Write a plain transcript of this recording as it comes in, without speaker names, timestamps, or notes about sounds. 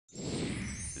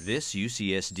This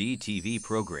UCSD TV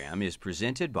program is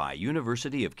presented by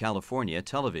University of California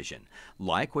Television.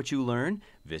 Like what you learn?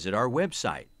 Visit our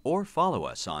website or follow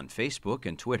us on Facebook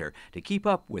and Twitter to keep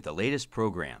up with the latest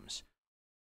programs.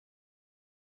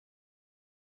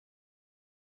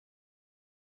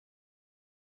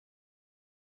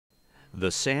 The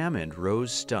Sam and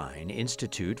Rose Stein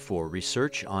Institute for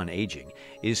Research on Aging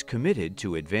is committed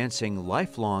to advancing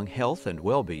lifelong health and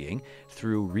well-being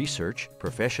through research,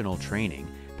 professional training,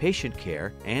 patient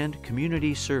care, and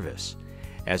community service.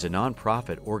 As a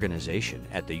nonprofit organization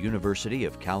at the University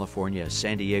of California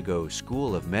San Diego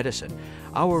School of Medicine,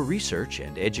 our research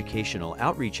and educational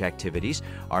outreach activities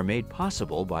are made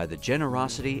possible by the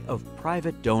generosity of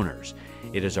private donors.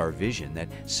 It is our vision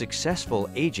that successful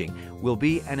aging will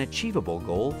be an achievable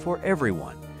goal for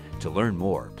everyone. To learn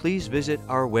more, please visit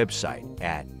our website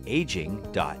at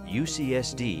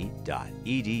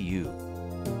aging.ucsd.edu.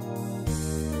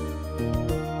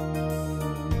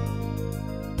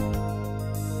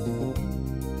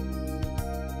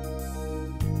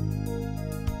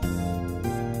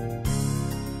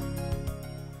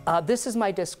 This is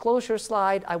my disclosure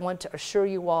slide. I want to assure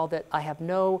you all that I have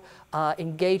no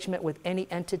engagement with any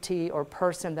entity or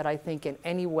person that I think in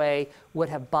any way would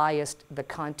have biased the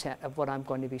content of what I'm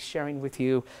going to be sharing with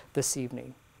you this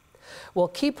evening. Well,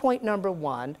 key point number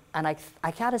one, and I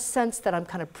got a sense that I'm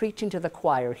kind of preaching to the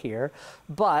choir here,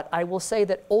 but I will say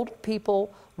that older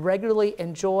people regularly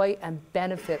enjoy and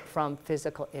benefit from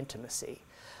physical intimacy.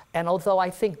 And although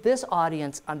I think this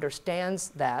audience understands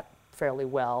that fairly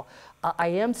well, I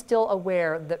am still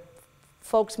aware that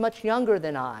folks much younger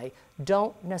than I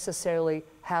don't necessarily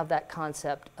have that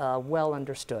concept well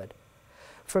understood.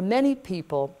 For many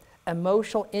people,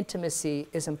 emotional intimacy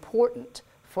is important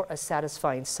for a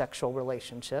satisfying sexual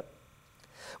relationship.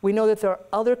 We know that there are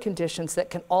other conditions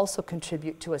that can also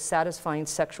contribute to a satisfying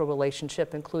sexual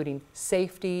relationship, including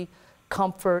safety,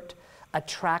 comfort,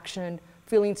 attraction,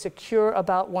 feeling secure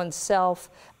about oneself,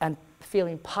 and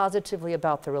feeling positively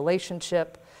about the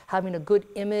relationship, having a good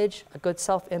image, a good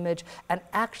self-image, and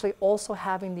actually also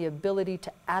having the ability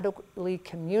to adequately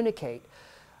communicate.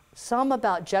 Some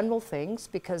about general things,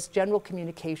 because general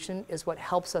communication is what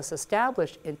helps us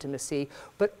establish intimacy,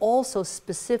 but also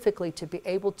specifically to be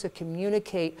able to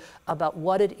communicate about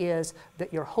what it is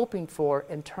that you're hoping for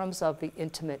in terms of the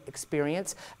intimate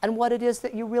experience and what it is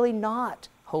that you're really not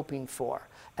hoping for.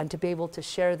 And to be able to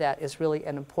share that is really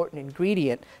an important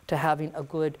ingredient to having a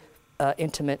good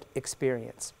intimate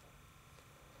experience.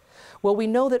 Well, we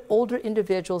know that older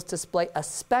individuals display a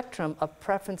spectrum of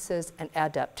preferences and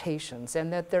adaptations,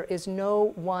 and that there is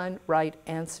no one right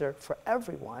answer for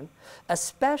everyone,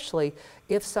 especially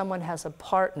if someone has a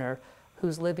partner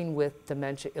who's living with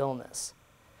dementia illness.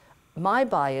 My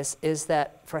bias is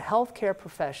that for healthcare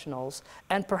professionals,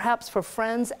 and perhaps for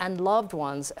friends and loved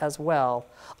ones as well,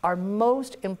 our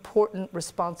most important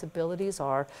responsibilities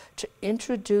are to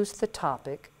introduce the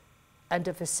topic and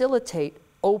to facilitate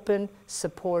open,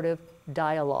 supportive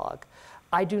dialogue.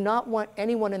 I do not want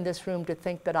anyone in this room to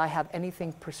think that I have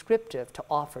anything prescriptive to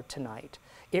offer tonight.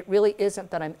 It really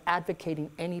isn't that I'm advocating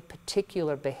any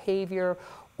particular behavior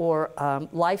or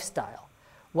lifestyle.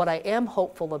 What I am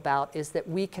hopeful about is that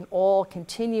we can all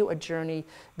continue a journey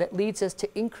that leads us to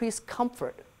increased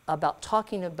comfort about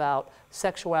talking about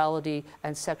sexuality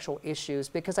and sexual issues,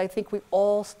 because I think we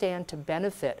all stand to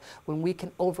benefit when we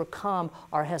can overcome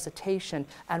our hesitation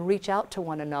and reach out to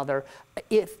one another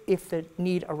if the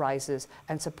need arises,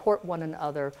 and support one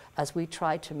another as we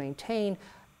try to maintain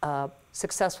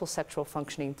successful sexual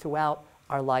functioning throughout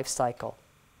our life cycle.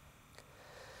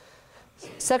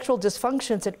 Sexual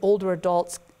dysfunctions in older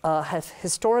adults have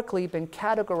historically been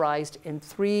categorized in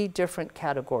 3 different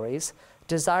categories: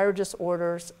 desire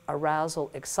disorders,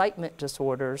 arousal excitement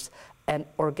disorders, and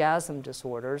orgasm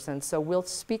disorders. And so we'll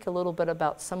speak a little bit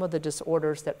about some of the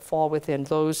disorders that fall within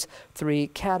those 3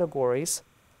 categories.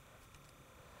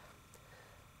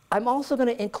 I'm also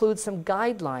going to include some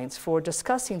guidelines for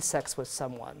discussing sex with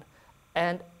someone.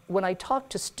 And when I talk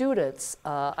to students,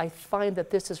 I find that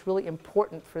this is really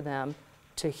important for them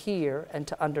to hear and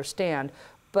to understand.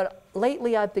 But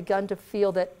lately I've begun to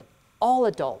feel that all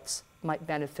adults might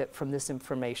benefit from this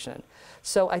information.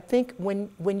 So I think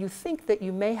when you think that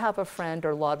you may have a friend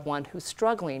or loved one who's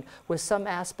struggling with some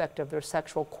aspect of their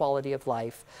sexual quality of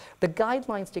life, the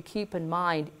guidelines to keep in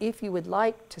mind if you would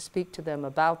like to speak to them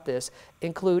about this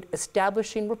include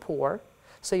establishing rapport.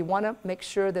 So you want to make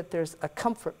sure that there's a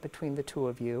comfort between the two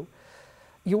of you.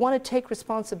 You want to take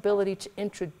responsibility to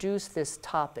introduce this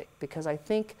topic, because I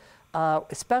think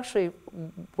especially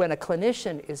when a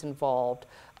clinician is involved,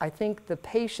 I think the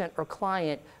patient or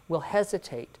client will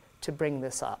hesitate to bring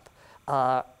this up.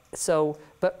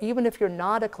 But even if you're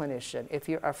not a clinician, if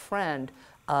you're a friend,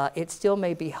 it still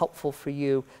may be helpful for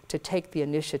you to take the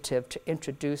initiative to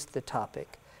introduce the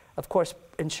topic. Of course,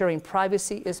 ensuring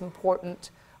privacy is important,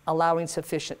 allowing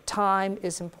sufficient time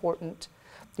is important.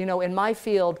 You know, in my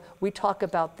field, we talk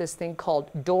about this thing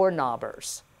called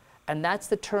doorknobbers, and that's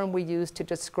the term we use to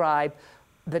describe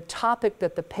the topic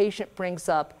that the patient brings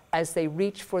up as they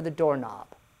reach for the doorknob.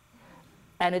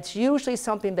 And it's usually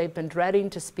something they've been dreading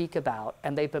to speak about,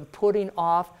 and they've been putting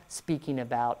off speaking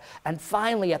about. And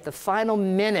finally, at the final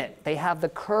minute, they have the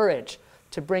courage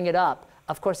to bring it up.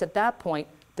 Of course, at that point,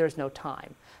 there's no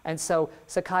time. And so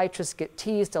psychiatrists get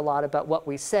teased a lot about what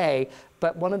we say,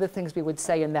 but one of the things we would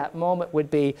say in that moment would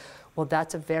be, well,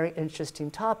 that's a very interesting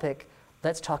topic.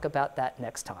 Let's talk about that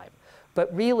next time.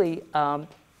 But really,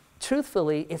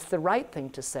 truthfully, it's the right thing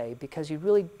to say, because you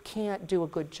really can't do a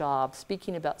good job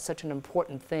speaking about such an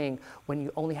important thing when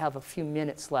you only have a few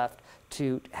minutes left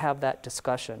to have that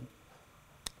discussion.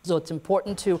 So it's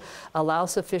important to allow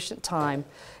sufficient time.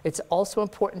 It's also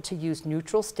important to use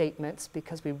neutral statements,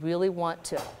 because we really want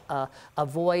to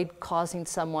avoid causing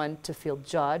someone to feel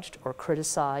judged or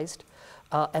criticized.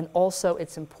 And also,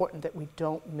 it's important that we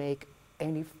don't make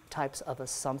any types of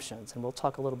assumptions, and we'll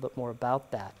talk a little bit more about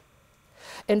that.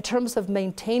 In terms of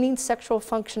maintaining sexual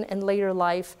function in later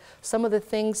life, some of the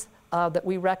things that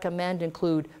we recommend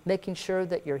include making sure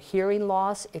that your hearing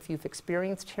loss, if you've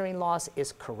experienced hearing loss,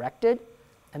 is corrected.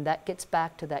 And that gets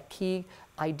back to that key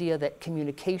idea that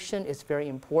communication is very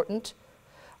important.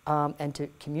 And to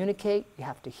communicate, you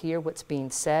have to hear what's being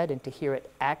said and to hear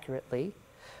it accurately.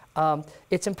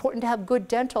 It's important to have good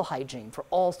dental hygiene for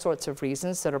all sorts of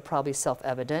reasons that are probably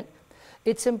self-evident.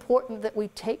 It's important that we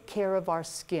take care of our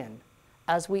skin.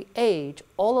 As we age,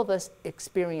 all of us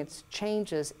experience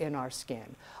changes in our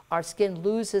skin. Our skin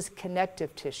loses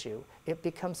connective tissue. It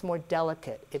becomes more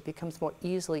delicate. It becomes more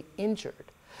easily injured.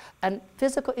 And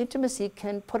physical intimacy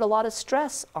can put a lot of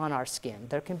stress on our skin.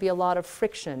 There can be a lot of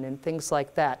friction and things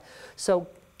like that. So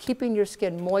keeping your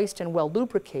skin moist and well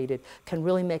lubricated can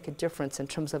really make a difference in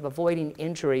terms of avoiding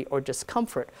injury or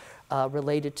discomfort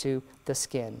related to the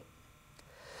skin.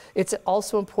 It's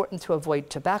also important to avoid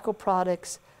tobacco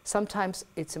products. Sometimes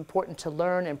it's important to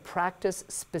learn and practice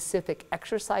specific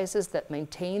exercises that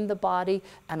maintain the body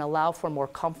and allow for more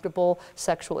comfortable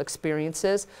sexual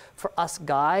experiences. For us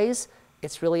guys,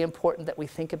 it's really important that we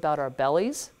think about our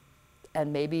bellies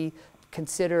and maybe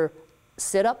consider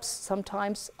sit-ups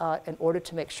sometimes in order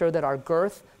to make sure that our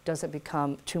girth doesn't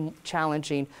become too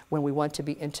challenging when we want to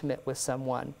be intimate with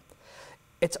someone.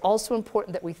 It's also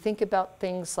important that we think about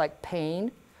things like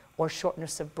pain or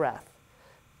shortness of breath.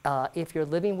 If you're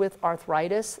living with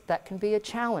arthritis, that can be a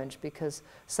challenge, because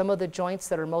some of the joints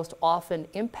that are most often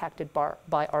impacted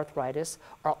by arthritis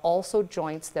are also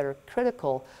joints that are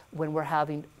critical when we're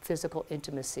having physical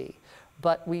intimacy.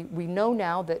 But we know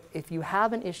now that if you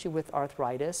have an issue with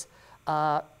arthritis,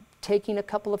 taking a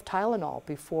couple of Tylenol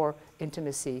before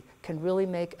intimacy can really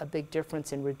make a big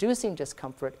difference in reducing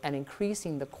discomfort and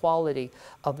increasing the quality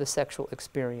of the sexual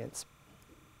experience.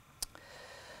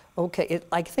 Okay,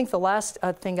 I think the last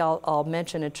thing I'll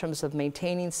mention in terms of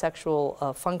maintaining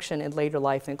sexual function in later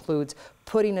life includes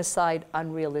putting aside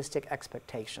unrealistic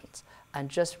expectations and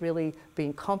just really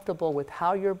being comfortable with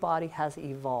how your body has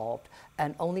evolved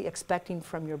and only expecting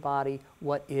from your body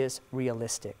what is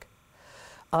realistic.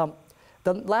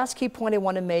 The last key point I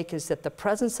want to make is that the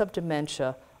presence of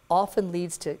dementia often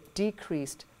leads to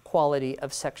decreased quality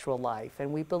of sexual life,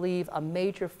 and we believe a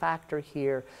major factor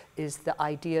here is the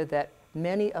idea that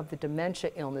many of the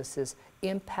dementia illnesses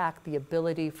impact the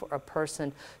ability for a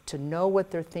person to know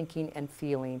what they're thinking and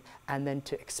feeling and then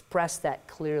to express that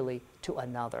clearly to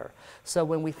another. So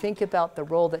when we think about the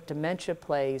role that dementia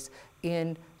plays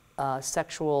in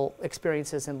sexual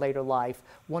experiences in later life,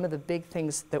 one of the big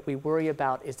things that we worry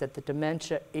about is that the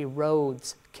dementia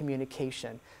erodes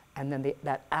communication. And then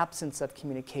that absence of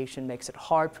communication makes it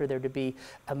hard for there to be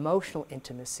emotional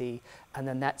intimacy, and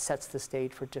then that sets the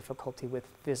stage for difficulty with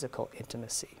physical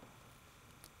intimacy.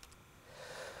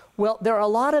 Well, there are a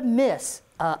lot of myths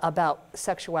about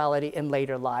sexuality in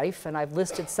later life, and I've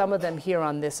listed some of them here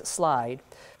on this slide.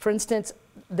 For instance,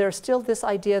 there's still this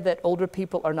idea that older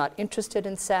people are not interested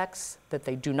in sex, that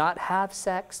they do not have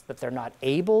sex, that they're not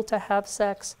able to have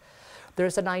sex.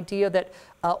 There's an idea that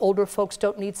older folks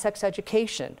don't need sex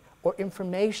education or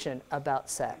information about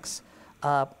sex.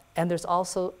 And there's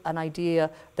also an idea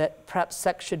that perhaps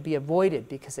sex should be avoided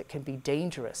because it can be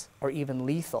dangerous or even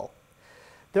lethal.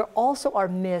 There also are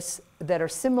myths that are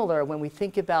similar when we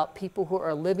think about people who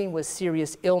are living with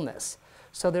serious illness.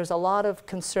 So there's a lot of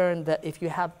concern that if you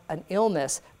have an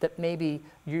illness that maybe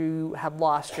you have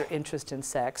lost your interest in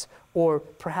sex, or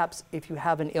perhaps if you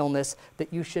have an illness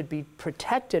that you should be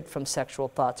protected from sexual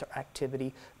thoughts or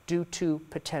activity due to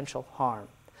potential harm.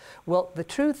 Well, the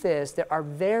truth is there are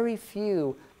very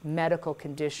few medical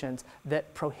conditions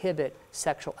that prohibit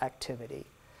sexual activity.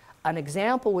 An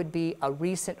example would be a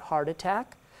recent heart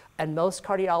attack, and most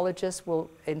cardiologists will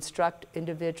instruct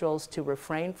individuals to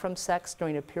refrain from sex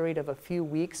during a period of a few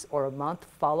weeks or a month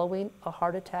following a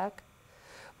heart attack.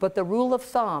 But the rule of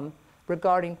thumb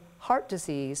regarding heart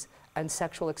disease and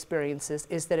sexual experiences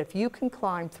is that if you can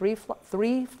climb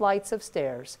three flights of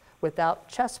stairs without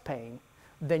chest pain,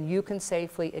 then you can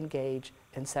safely engage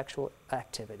in sexual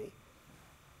activity.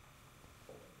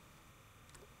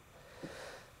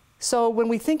 So when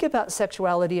we think about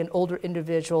sexuality in older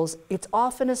individuals, it's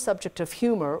often a subject of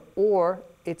humor, or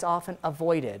it's often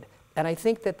avoided. And I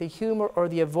think that the humor or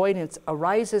the avoidance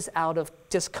arises out of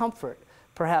discomfort,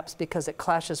 perhaps because it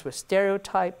clashes with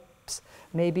stereotypes,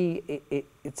 maybe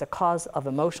it's a cause of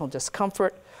emotional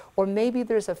discomfort, or maybe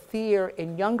there's a fear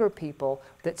in younger people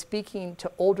that speaking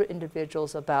to older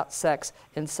individuals about sex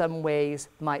in some ways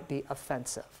might be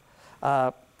offensive.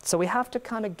 So we have to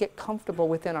kind of get comfortable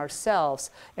within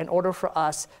ourselves in order for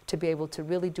us to be able to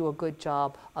really do a good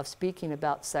job of speaking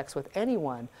about sex with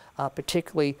anyone,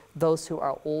 particularly those who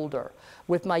are older.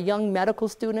 With my young medical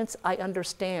students, I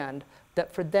understand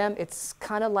that for them it's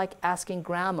kind of like asking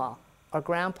grandma or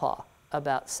grandpa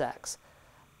about sex.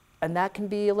 And that can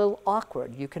be a little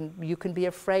awkward. You can be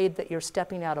afraid that you're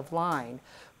stepping out of line.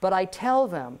 But I tell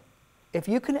them, if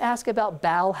you can ask about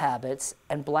bowel habits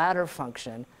and bladder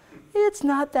function, it's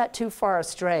not that too far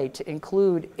astray to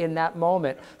include in that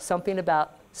moment something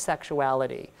about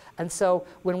sexuality. And so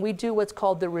when we do what's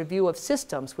called the review of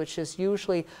systems, which is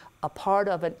usually a part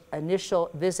of an initial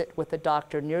visit with the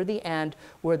doctor near the end,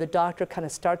 where the doctor kind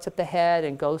of starts at the head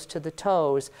and goes to the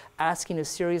toes, asking a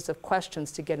series of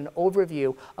questions to get an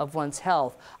overview of one's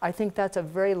health, I think that's a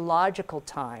very logical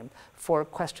time for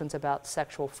questions about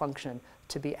sexual function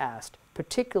to be asked,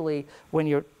 particularly when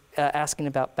you're asking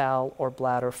about bowel or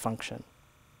bladder function.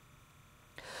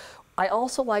 I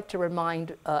also like to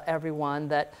remind everyone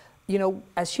that, you know,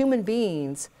 as human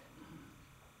beings,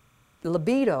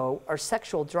 libido, or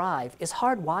sexual drive, is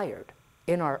hardwired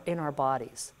in our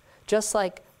bodies. Just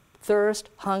like thirst,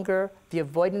 hunger, the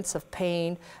avoidance of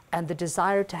pain, and the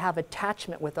desire to have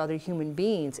attachment with other human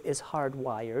beings is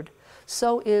hardwired,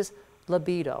 so is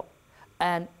libido.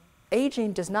 And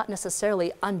aging does not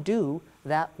necessarily undo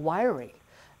that wiring.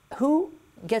 Who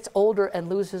gets older and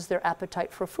loses their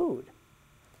appetite for food?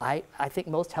 I think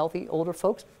most healthy older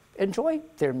folks enjoy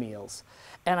their meals.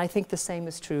 And I think the same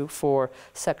is true for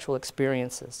sexual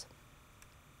experiences.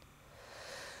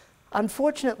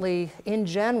 Unfortunately, in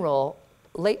general,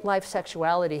 late life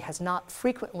sexuality has not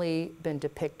frequently been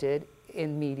depicted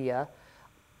in media.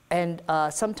 And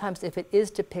sometimes if it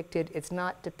is depicted, it's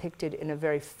not depicted in a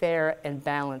very fair and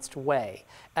balanced way.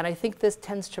 And I think this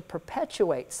tends to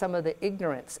perpetuate some of the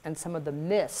ignorance and some of the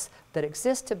myths that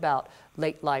exist about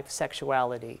late life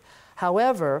sexuality.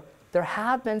 However, there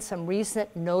have been some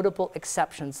recent notable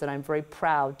exceptions that I'm very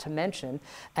proud to mention.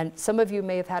 And some of you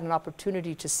may have had an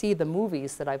opportunity to see the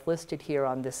movies that I've listed here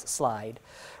on this slide.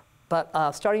 But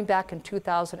starting back in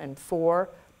 2004,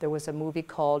 there was a movie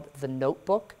called The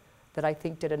Notebook that I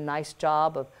think did a nice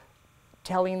job of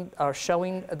telling or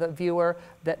showing the viewer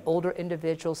that older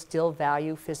individuals still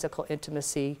value physical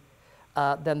intimacy.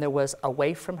 Then there was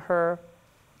Away from Her.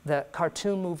 The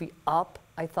cartoon movie Up,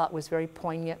 I thought, was very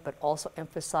poignant, but also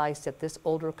emphasized that this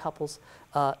older couple's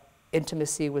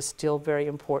intimacy was still very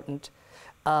important.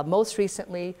 Most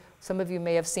recently, some of you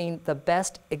may have seen The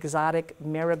Best Exotic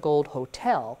Marigold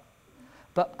Hotel.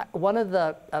 But one of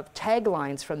the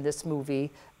taglines from this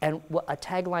movie, and a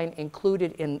tagline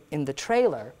included in the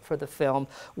trailer for the film,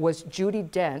 was Judi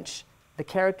Dench, the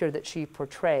character that she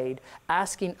portrayed,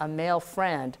 asking a male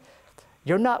friend,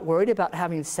 "You're not worried about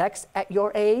having sex at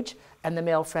your age?" And the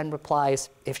male friend replies,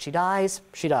 "If she dies,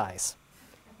 she dies."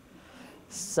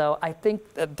 So I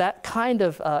think that kind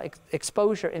of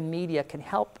exposure in media can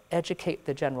help educate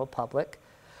the general public.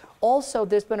 Also,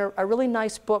 there's been a really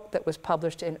nice book that was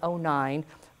published in '09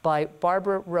 by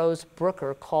Barbara Rose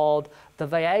Brooker called The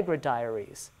Viagra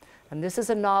Diaries. And this is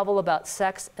a novel about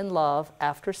sex and love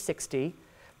after 60.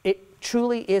 It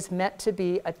truly is meant to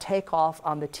be a takeoff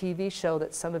on the TV show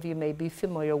that some of you may be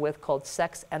familiar with called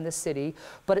Sex and the City,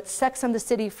 but it's Sex and the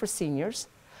City for seniors.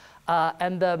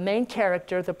 And the main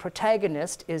character, the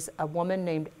protagonist, is a woman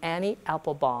named Annie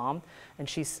Applebaum, and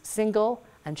she's single,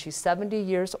 and she's 70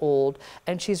 years old,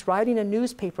 and she's writing a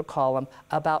newspaper column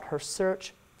about her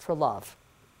search for love.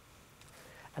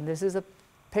 And this is a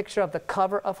picture of the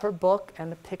cover of her book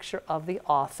and a picture of the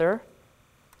author.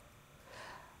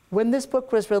 When this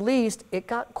book was released, it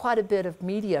got quite a bit of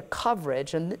media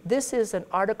coverage, and this is an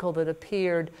article that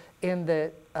appeared in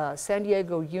the San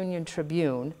Diego Union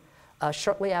Tribune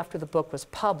shortly after the book was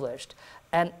published.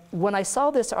 And when I saw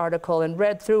this article and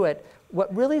read through it,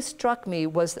 what really struck me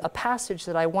was a passage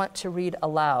that I want to read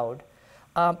aloud.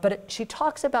 She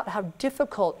talks about how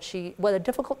what a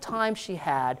difficult time she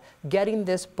had getting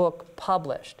this book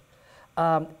published.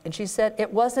 And she said,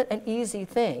 "It wasn't an easy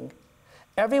thing.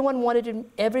 Everyone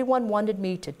wanted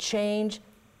me to change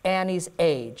Annie's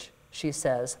age," she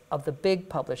says, of the big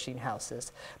publishing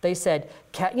houses. They said,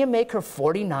 "Can't you make her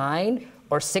 49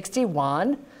 or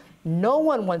 61? No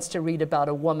one wants to read about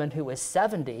a woman who is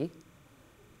 70.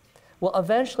 Well,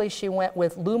 eventually she went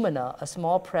with Lumina, a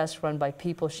small press run by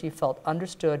people she felt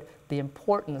understood the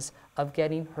importance of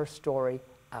getting her story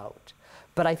out.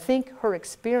 But I think her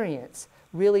experience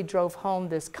really drove home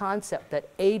this concept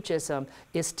that ageism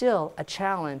is still a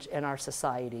challenge in our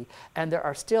society, and there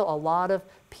are still a lot of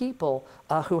people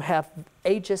who have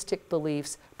ageistic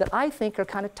beliefs that I think are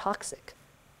kind of toxic.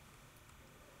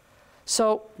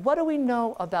 So what do we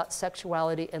know about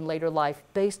sexuality in later life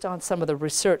based on some of the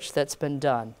research that's been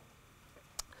done?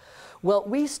 Well,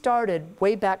 we started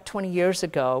way back 20 years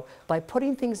ago by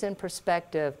putting things in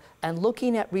perspective and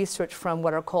looking at research from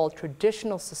what are called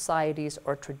traditional societies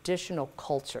or traditional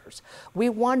cultures. We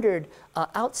wondered,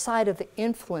 outside of the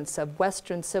influence of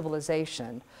Western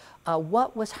civilization,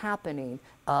 what was happening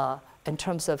in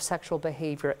terms of sexual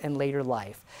behavior in later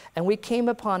life. And we came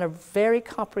upon a very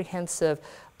comprehensive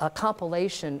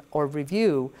compilation or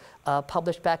review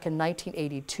published back in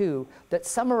 1982 that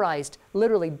summarized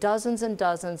literally dozens and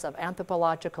dozens of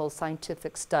anthropological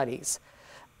scientific studies.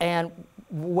 And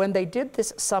when they did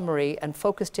this summary and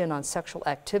focused in on sexual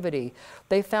activity,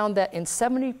 they found that in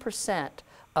 70%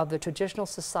 of the traditional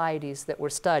societies that were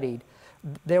studied,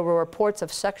 there were reports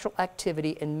of sexual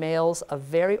activity in males of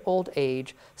very old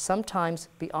age, sometimes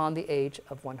beyond the age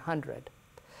of 100.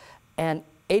 And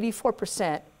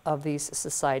 84% of these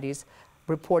societies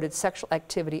reported sexual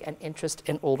activity and interest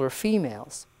in older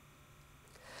females.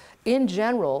 In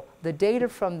general, the data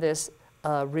from this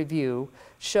review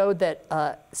showed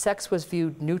that sex was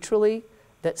viewed neutrally,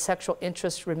 that sexual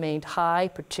interest remained high,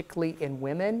 particularly in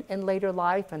women in later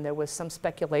life, and there was some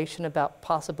speculation about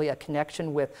possibly a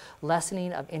connection with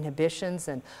lessening of inhibitions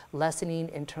and lessening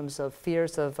in terms of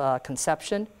fears of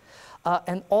conception.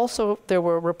 And also there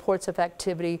were reports of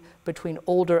activity between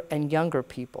older and younger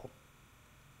people.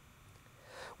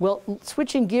 Well,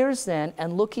 switching gears then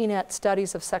and looking at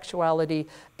studies of sexuality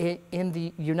in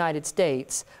the United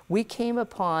States, we came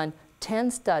upon 10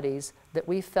 studies that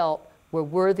we felt were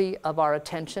worthy of our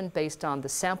attention based on the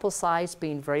sample size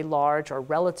being very large or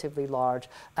relatively large,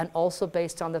 and also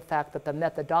based on the fact that the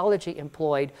methodology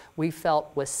employed we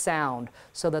felt was sound,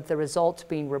 so that the results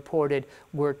being reported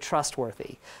were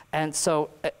trustworthy. And so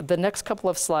the next couple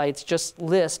of slides just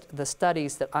list the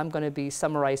studies that I'm going to be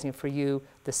summarizing for you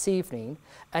this evening.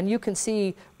 And you can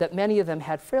see that many of them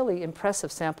had fairly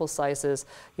impressive sample sizes,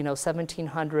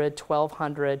 1,700,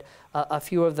 1,200, a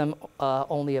few of them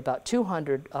only about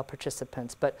 200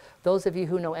 participants. But those of you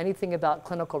who know anything about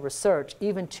clinical research,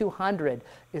 even 200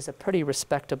 is a pretty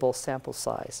respectable sample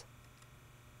size.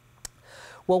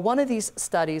 Well, one of these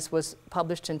studies was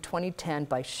published in 2010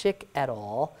 by Schick et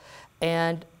al.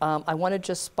 And I want to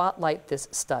just spotlight this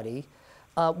study.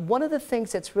 One of the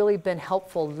things that's really been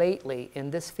helpful lately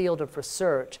in this field of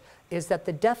research is that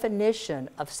the definition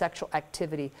of sexual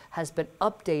activity has been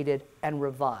updated and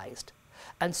revised.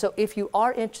 And so if you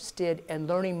are interested in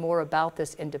learning more about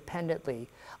this independently,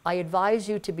 I advise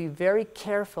you to be very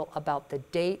careful about the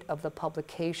date of the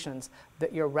publications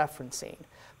that you're referencing.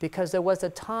 Because there was a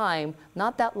time,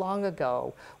 not that long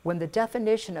ago, when the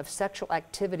definition of sexual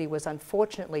activity was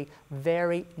unfortunately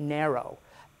very narrow.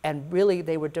 And really,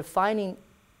 they were defining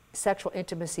sexual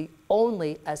intimacy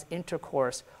only as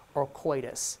intercourse or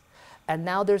coitus. And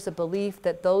now there's a belief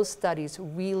that those studies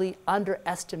really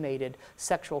underestimated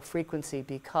sexual frequency,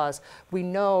 because we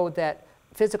know that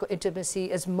physical intimacy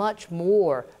is much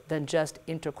more than just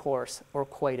intercourse or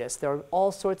coitus. There are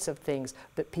all sorts of things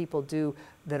that people do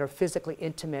that are physically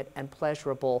intimate and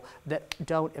pleasurable that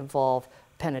don't involve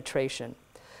penetration.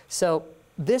 So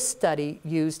this study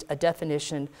used a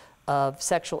definition of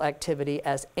sexual activity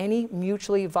as any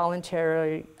mutually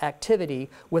voluntary activity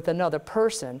with another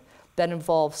person that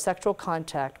involves sexual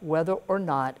contact, whether or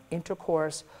not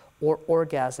intercourse or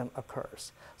orgasm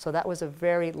occurs. So that was a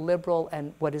very liberal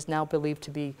and what is now believed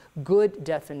to be good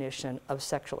definition of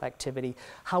sexual activity.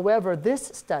 However, this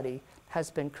study has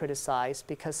been criticized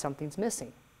because something's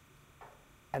missing.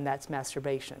 and that's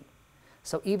masturbation.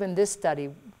 So even this study,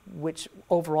 which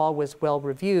overall was well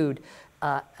reviewed,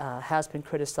 has been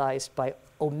criticized by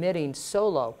omitting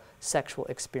solo sexual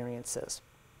experiences.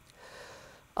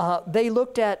 They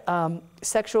looked at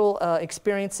sexual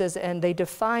experiences, and they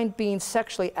defined being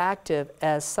sexually active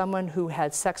as someone who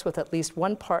had sex with at least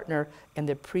one partner in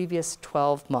the previous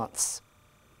 12 months.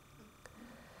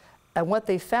 And what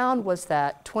they found was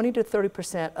that 20 to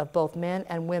 30% of both men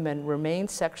and women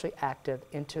remained sexually active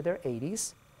into their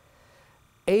 80s.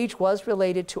 Age was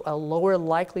related to a lower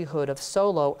likelihood of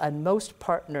solo and most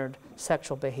partnered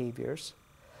sexual behaviors.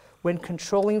 When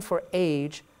controlling for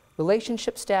age,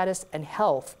 relationship status and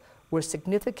health were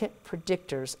significant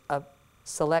predictors of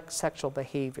select sexual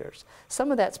behaviors.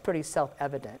 Some of that's pretty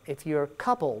self-evident. If you're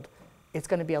coupled, it's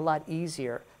going to be a lot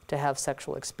easier to have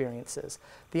sexual experiences.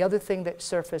 The other thing that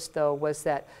surfaced, though, was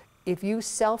that if you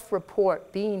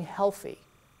self-report being healthy,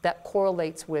 that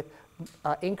correlates with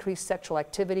increased sexual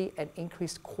activity and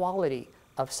increased quality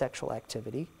of sexual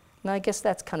activity. And I guess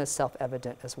that's kind of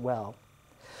self-evident as well.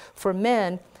 For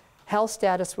men, health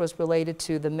status was related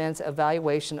to the men's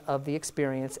evaluation of the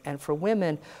experience, and for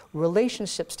women,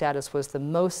 relationship status was the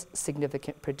most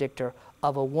significant predictor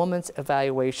of a woman's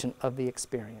evaluation of the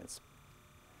experience.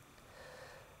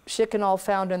 Schick and al.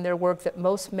 Found in their work that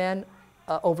most men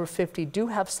over 50 do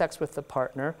have sex with the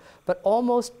partner, but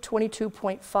almost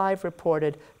 22.5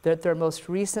 reported that their most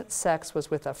recent sex was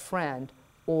with a friend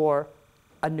or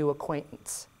a new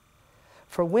acquaintance.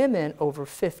 For women over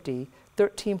 50,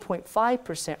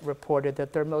 13.5% reported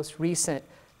that their most recent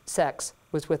sex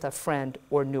was with a friend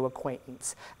or new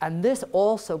acquaintance. And this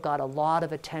also got a lot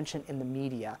of attention in the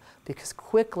media, because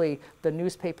quickly the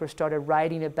newspaper started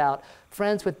writing about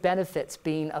friends with benefits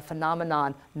being a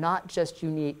phenomenon not just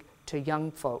unique to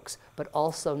young folks, but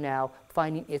also now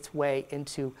finding its way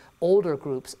into older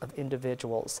groups of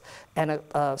individuals. And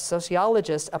a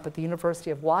sociologist up at the University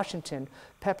of Washington,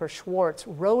 Pepper Schwartz,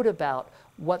 wrote about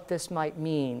what this might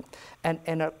mean.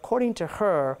 And according to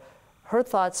her, her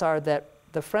thoughts are that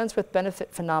the friends with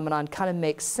benefit phenomenon kind of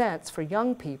makes sense for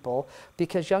young people,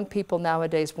 because young people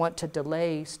nowadays want to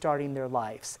delay starting their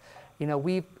lives. You know,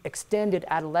 we've extended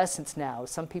adolescence now.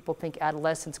 Some people think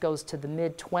adolescence goes to the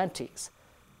mid-20s.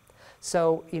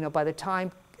 So, you know, by the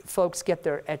time folks get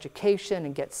their education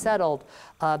and get settled,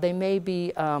 they may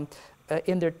be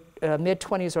in their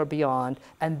mid-20s or beyond,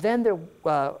 and then they're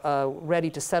ready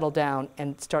to settle down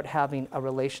and start having a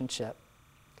relationship.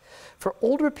 For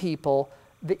older people,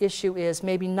 the issue is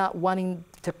maybe not wanting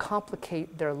to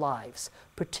complicate their lives,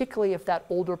 particularly if that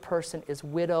older person is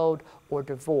widowed or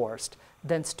divorced.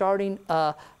 Then starting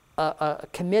a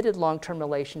committed long-term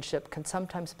relationship can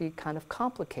sometimes be kind of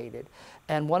complicated.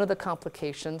 And one of the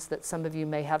complications that some of you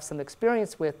may have some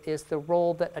experience with is the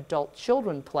role that adult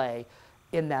children play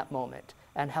in that moment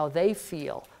and how they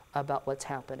feel about what's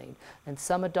happening. And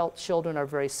some adult children are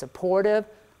very supportive,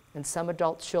 and some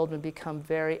adult children become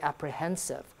very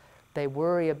apprehensive. They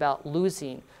worry about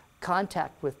losing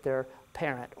contact with their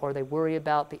parent, or they worry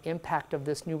about the impact of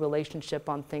this new relationship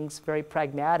on things very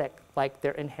pragmatic, like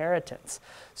their inheritance.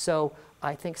 So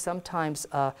I think sometimes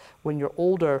when you're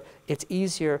older, it's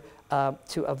easier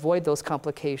to avoid those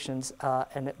complications,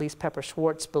 and at least Pepper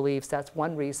Schwartz believes that's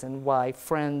one reason why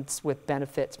friends with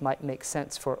benefits might make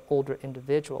sense for older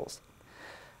individuals.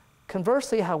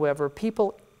 Conversely, however,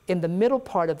 people in the middle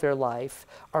part of their life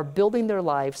are building their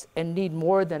lives and need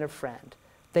more than a friend.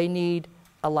 They need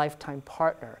a lifetime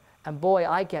partner. And boy,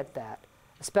 I get that.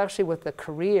 Especially with the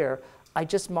career, I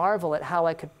just marvel at how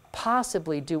I could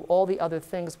possibly do all the other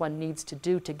things one needs to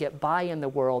do to get by in the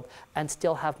world and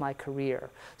still have my career.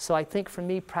 So I think for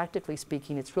me, practically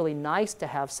speaking, it's really nice to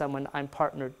have someone I'm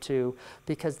partnered to,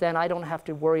 because then I don't have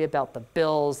to worry about the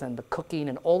bills and the cooking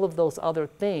and all of those other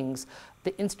things.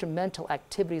 The instrumental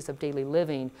activities of daily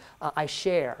living I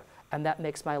share, and that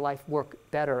makes my life work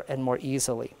better and more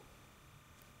easily.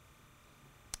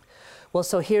 Well,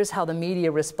 so here's how the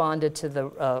media responded to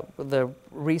the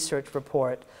research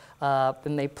report.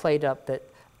 Then they played up that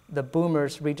the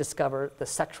boomers rediscover the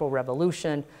sexual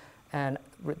revolution, and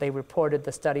they reported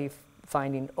the study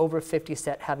finding over 50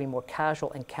 set having more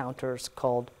casual encounters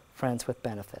called friends with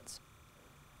benefits.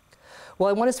 Well,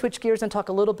 I want to switch gears and talk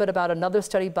a little bit about another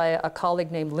study by a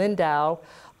colleague named Lindau,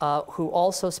 who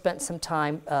also spent some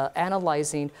time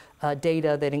analyzing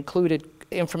data that included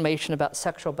information about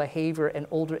sexual behavior in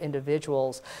older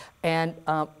individuals. And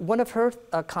one of her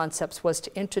concepts was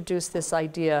to introduce this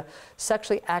idea,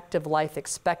 sexually active life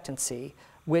expectancy,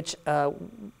 which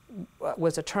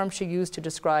was a term she used to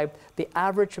describe the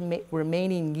average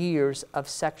remaining years of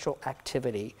sexual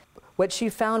activity. What she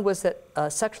found was that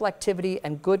sexual activity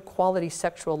and good quality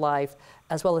sexual life,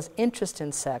 as well as interest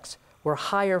in sex, were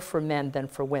higher for men than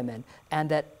for women, and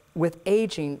that with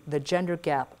aging, the gender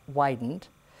gap widened.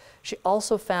 She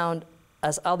also found,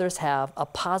 as others have, a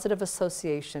positive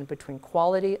association between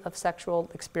quality of sexual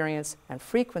experience and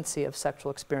frequency of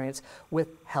sexual experience with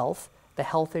health. The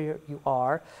healthier you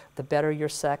are, the better your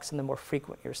sex and the more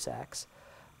frequent your sex.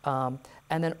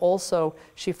 And then also,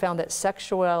 she found that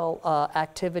sexually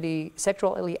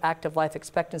active life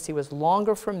expectancy was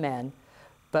longer for men,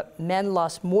 but men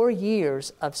lost more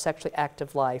years of sexually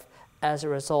active life as a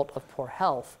result of poor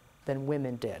health than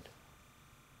women did.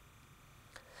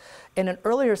 In an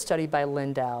earlier study by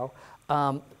Lindau,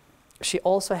 she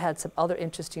also had some other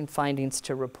interesting findings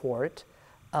to report.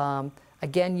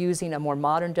 Again, using a more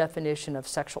modern definition of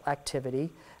sexual activity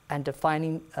and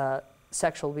defining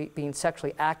being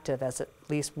sexually active as at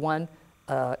least one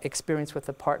experience with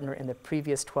a partner in the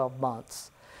previous 12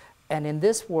 months. And in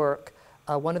this work,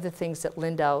 one of the things that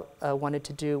Lindau wanted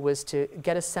to do was to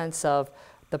get a sense of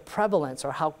the prevalence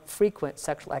or how frequent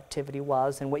sexual activity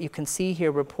was. And what you can see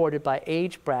here reported by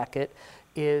age bracket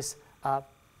is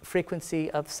frequency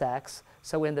of sex.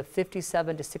 So in the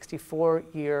 57 to 64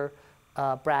 year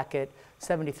bracket,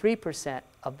 73%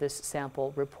 of this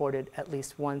sample reported at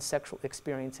least one sexual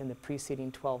experience in the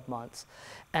preceding 12 months.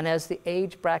 And as the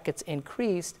age brackets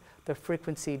increased, the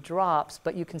frequency drops,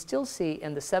 but you can still see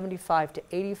in the 75 to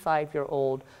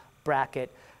 85-year-old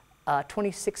bracket,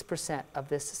 26% of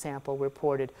this sample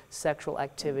reported sexual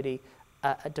activity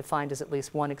defined as at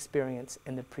least one experience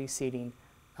in the preceding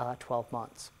 12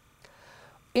 months.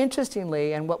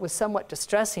 Interestingly, and what was somewhat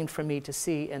distressing for me to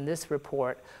see in this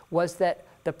report, was that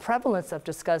the prevalence of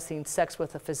discussing sex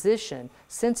with a physician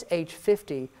since age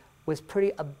 50 was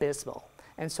pretty abysmal.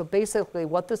 And so basically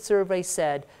what the survey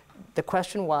said, the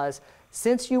question was,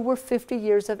 since you were 50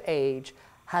 years of age,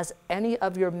 has any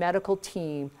of your medical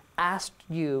team asked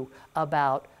you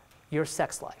about your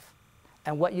sex life?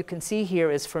 And what you can see here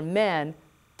is for men,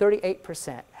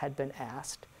 38% had been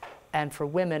asked, and for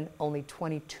women, only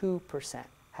 22%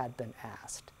 had been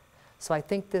asked. So I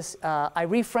think this, I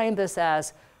reframe this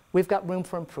as, we've got room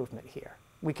for improvement here.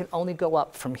 We can only go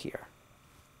up from here.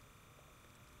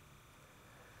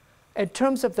 In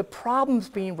terms of the problems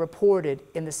being reported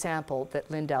in the sample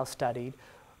that Lindau studied,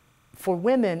 for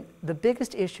women, the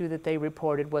biggest issue that they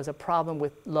reported was a problem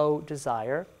with low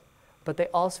desire, but they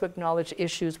also acknowledged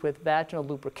issues with vaginal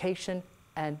lubrication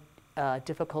and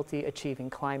difficulty achieving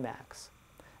climax.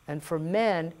 And for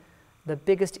men, the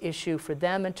biggest issue for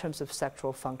them in terms of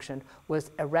sexual function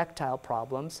was erectile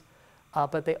problems,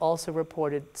 but they also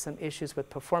reported some issues with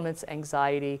performance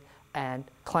anxiety and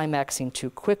climaxing too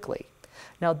quickly.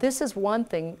 Now, this is one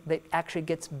thing that actually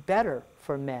gets better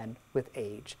for men with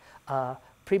age.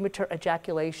 Premature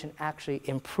ejaculation actually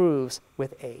improves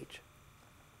with age.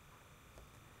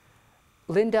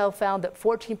 Lindau found that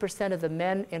 14% of the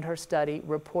men in her study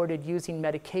reported using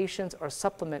medications or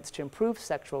supplements to improve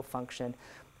sexual function,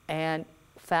 and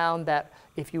found that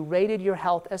if you rated your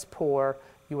health as poor,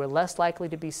 you were less likely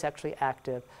to be sexually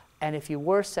active, and if you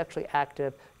were sexually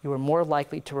active, you were more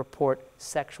likely to report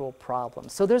sexual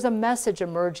problems. So there's a message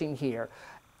emerging here.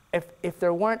 If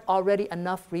there weren't already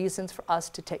enough reasons for us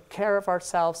to take care of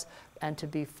ourselves and to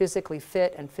be physically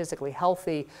fit and physically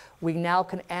healthy, we now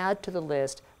can add to the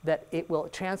list that it will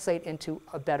translate into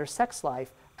a better sex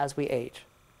life as we age.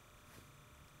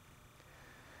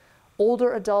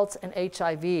 Older adults and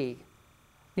HIV.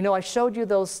 You know, I showed you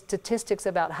those statistics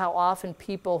about how often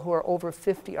people who are over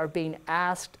 50 are being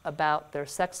asked about their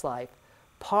sex life.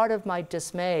 Part of my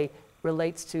dismay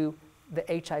relates to the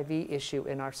HIV issue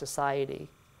in our society,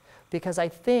 because I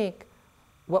think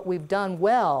what we've done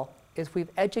well is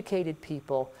we've educated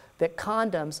people that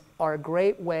condoms are a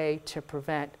great way to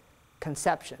prevent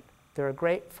conception. They're a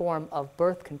great form of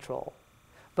birth control.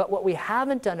 But what we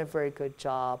haven't done a very good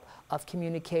job of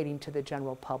communicating to the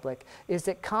general public is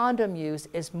that condom use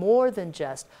is more than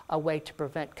just a way to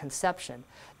prevent conception.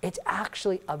 It's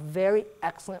actually a very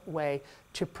excellent way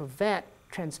to prevent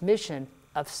transmission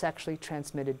of sexually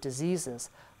transmitted diseases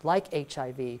like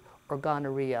HIV or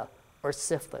gonorrhea or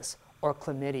syphilis or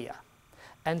chlamydia.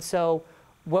 And so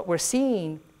what we're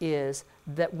seeing is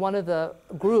that one of the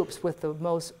groups with the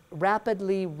most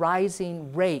rapidly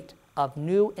rising rate of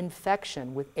new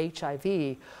infection with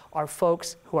HIV are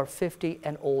folks who are 50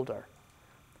 and older.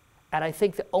 And I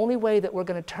think the only way that we're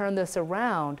going to turn this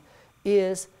around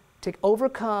is to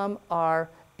overcome our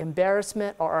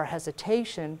embarrassment or our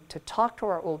hesitation to talk to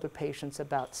our older patients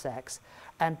about sex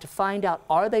and to find out,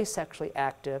 are they sexually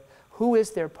active? who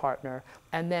is their partner,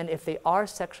 and then if they are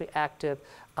sexually active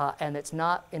and it's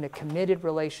not in a committed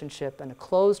relationship and a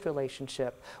closed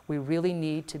relationship, we really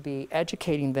need to be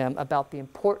educating them about the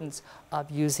importance of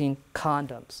using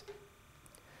condoms.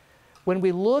 When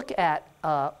we look at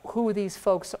who these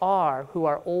folks are who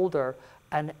are older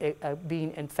and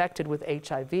being infected with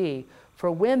HIV, for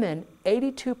women,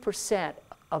 82%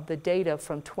 of the data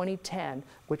from 2010,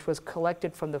 which was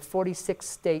collected from the 46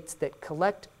 states that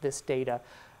collect this data,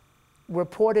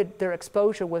 reported their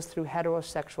exposure was through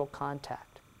heterosexual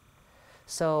contact.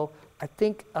 So I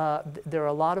think there are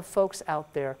a lot of folks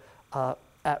out there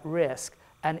at risk.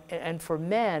 And for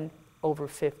men over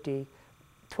 50,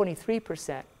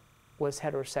 23% was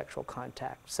heterosexual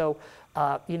contact. So,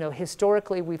 you know,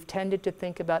 historically we've tended to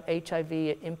think about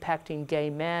HIV impacting gay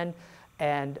men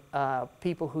and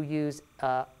people who use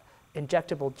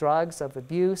injectable drugs of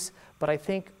abuse, but I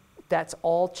think that's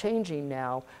all changing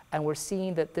now, and we're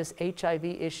seeing that this HIV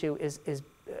issue is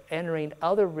entering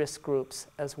other risk groups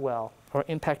as well, or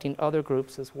impacting other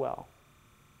groups as well.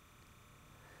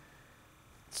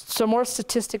 Some more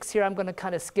statistics here I'm going to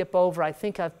kind of skip over. I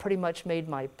think I've pretty much made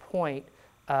my point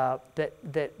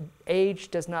that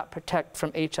age does not protect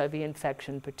from HIV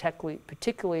infection,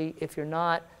 particularly if you're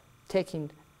not taking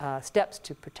steps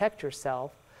to protect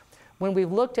yourself. When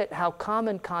we've looked at how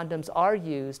common condoms are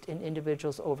used in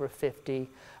individuals over 50,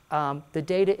 the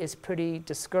data is pretty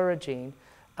discouraging.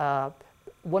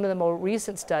 One of the more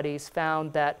recent studies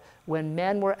found that when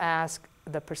men were asked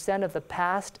the percent of the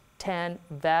past 10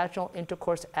 vaginal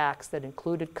intercourse acts that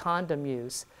included condom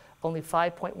use, only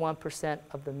 5.1%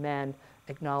 of the men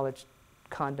acknowledged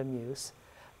condom use.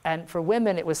 And for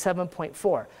women, it was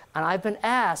 7.4. And I've been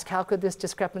asked, how could this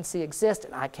discrepancy exist?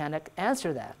 And I can't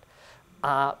answer that.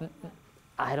 I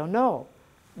don't know.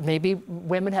 Maybe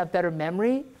women have better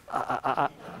memory? I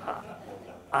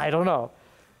don't know.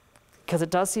 Because it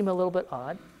does seem a little bit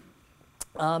odd.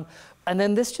 And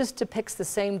then this just depicts the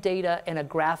same data in a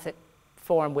graphic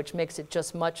form, which makes it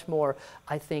just much more,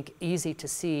 I think, easy to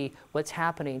see what's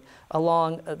happening.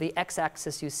 Along the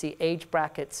x-axis, you see age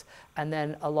brackets, and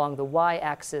then along the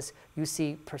y-axis, you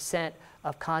see percent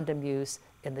of condom use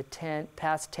in the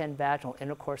past 10 vaginal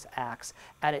intercourse acts,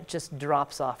 and it just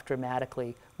drops off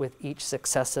dramatically with each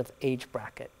successive age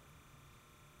bracket.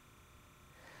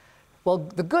 Well,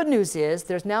 the good news is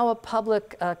there's now a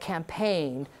public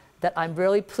campaign that I'm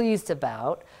really pleased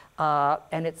about,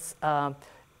 and it's a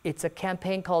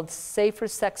campaign called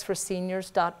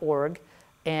safersexforseniors.org,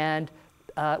 and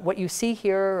what you see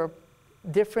here are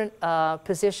different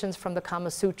positions from the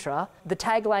Kama Sutra. The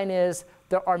tagline is,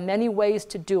 there are many ways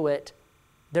to do it.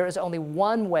 There is only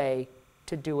one way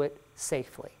to do it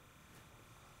safely.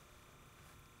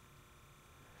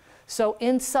 So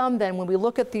in sum then, when we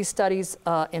look at these studies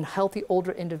in healthy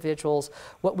older individuals,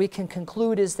 what we can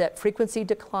conclude is that frequency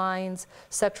declines,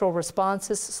 sexual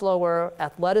responses slower,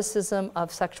 athleticism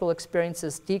of sexual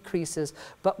experiences decreases,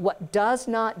 but what does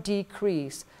not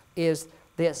decrease is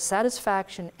the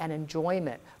satisfaction and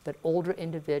enjoyment that older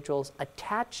individuals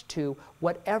attach to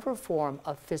whatever form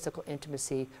of physical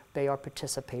intimacy they are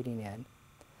participating in.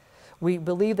 We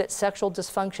believe that sexual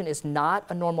dysfunction is not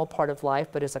a normal part of life,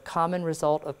 but is a common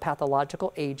result of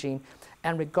pathological aging.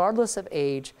 And regardless of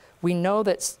age, we know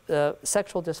that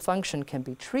sexual dysfunction can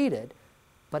be treated,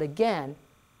 but again,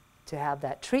 to have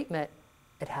that treatment,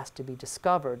 it has to be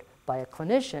discovered by a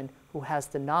clinician who has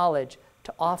the knowledge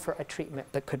to offer a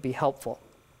treatment that could be helpful.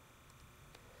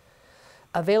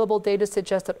 Available data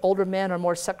suggests that older men are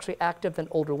more sexually active than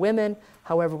older women.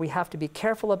 However, we have to be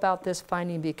careful about this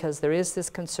finding because there is this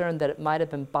concern that it might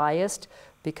have been biased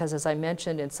because, as I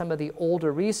mentioned, in some of the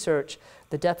older research,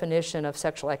 the definition of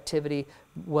sexual activity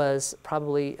was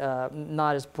probably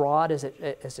not as broad as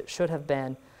it should have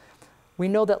been. We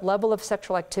know that level of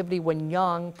sexual activity when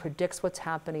young predicts what's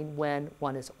happening when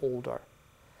one is older.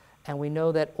 And we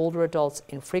know that older adults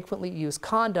infrequently use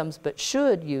condoms, but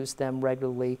should use them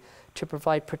regularly to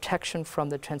provide protection from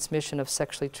the transmission of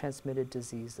sexually transmitted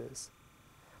diseases.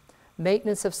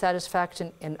 Maintenance of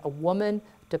satisfaction in a woman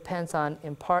depends on,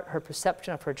 in part, her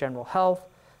perception of her general health,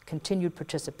 continued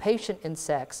participation in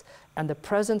sex, and the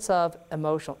presence of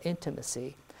emotional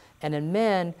intimacy. And in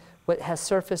men, what has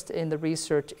surfaced in the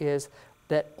research is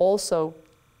that also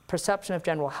perception of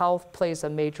general health plays a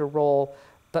major role,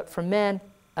 but for men,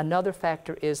 another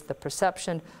factor is the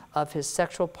perception of his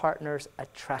sexual partner's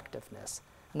attractiveness.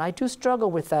 And I do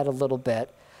struggle with that a little bit.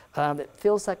 It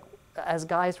feels like as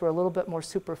guys we're a little bit more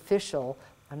superficial.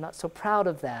 I'm not so proud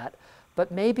of that.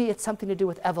 But maybe it's something to do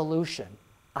with evolution.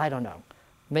 I don't know.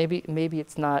 Maybe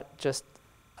it's not just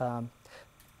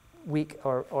weak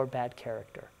or bad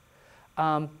character.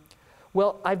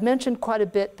 Well, I've mentioned quite a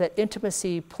bit that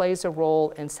intimacy plays a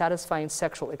role in satisfying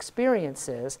sexual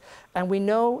experiences, and we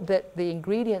know that the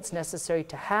ingredients necessary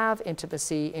to have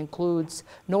intimacy includes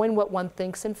knowing what one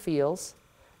thinks and feels,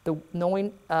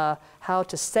 knowing how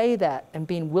to say that and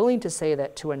being willing to say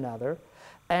that to another,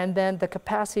 and then the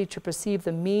capacity to perceive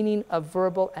the meaning of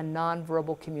verbal and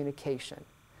nonverbal communication.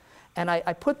 And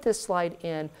I put this slide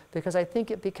in because I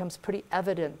think it becomes pretty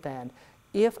evident then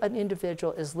if an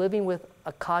individual is living with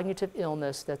a cognitive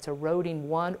illness that's eroding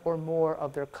one or more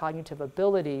of their cognitive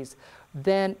abilities,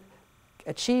 then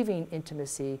achieving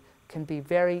intimacy can be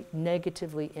very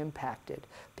negatively impacted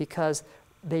because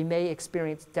they may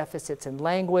experience deficits in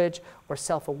language or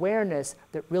self-awareness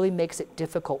that really makes it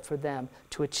difficult for them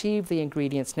to achieve the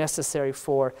ingredients necessary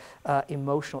for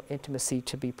emotional intimacy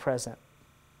to be present.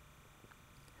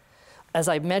 As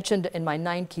I mentioned in my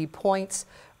 9 key points,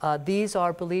 these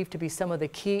are believed to be some of the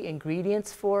key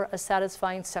ingredients for a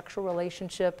satisfying sexual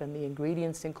relationship, and the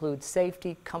ingredients include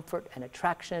safety, comfort, and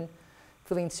attraction,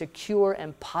 feeling secure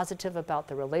and positive about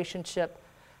the relationship,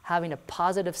 having a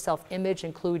positive self-image,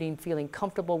 including feeling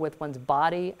comfortable with one's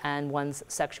body and one's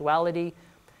sexuality,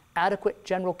 adequate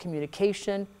general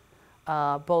communication,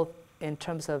 both in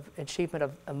terms of achievement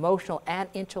of emotional and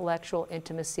intellectual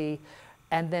intimacy,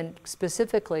 and then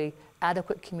specifically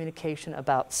adequate communication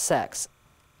about sex.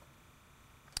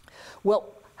 Well,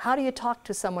 how do you talk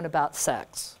to someone about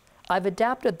sex? I've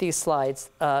adapted these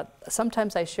slides.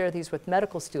 Sometimes I share these with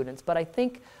medical students, but I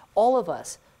think all of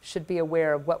us should be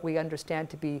aware of what we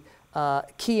understand to be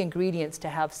key ingredients to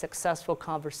have successful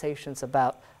conversations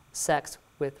about sex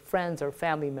with friends or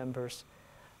family members.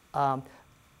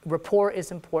 Rapport is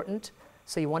important,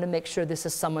 so you want to make sure this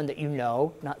is someone that you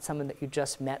know, not someone that you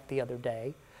just met the other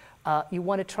day. You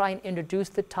want to try and introduce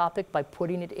the topic by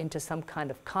putting it into some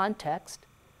kind of context.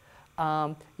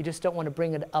 You just don't want to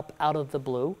bring it up out of the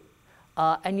blue.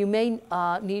 And you may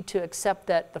need to accept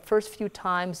that the first few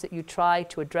times that you try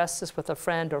to address this with a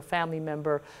friend or family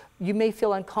member, you may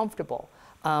feel uncomfortable.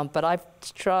 But I've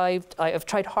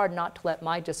tried hard not to let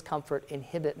my discomfort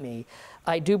inhibit me.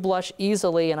 I do blush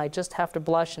easily, and I just have to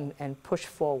blush and push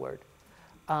forward.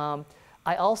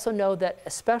 I also know that,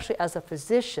 especially as a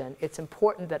physician, it's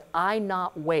important that I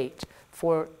not wait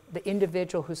for the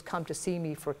individual who's come to see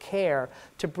me for care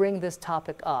to bring this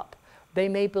topic up. They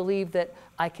may believe that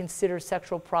I consider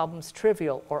sexual problems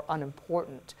trivial or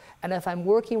unimportant. And if I'm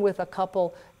working with a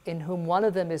couple in whom one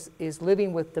of them is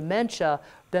living with dementia,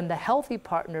 then the healthy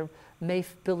partner may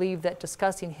believe that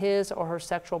discussing his or her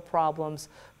sexual problems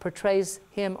portrays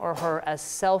him or her as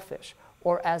selfish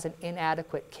or as an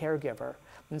inadequate caregiver.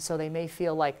 And so they may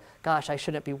feel like, gosh, I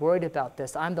shouldn't be worried about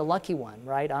this. I'm the lucky one,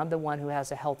 right? I'm the one who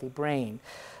has a healthy brain.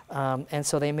 And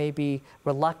so they may be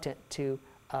reluctant to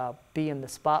be in the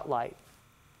spotlight.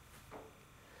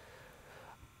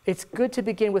 It's good to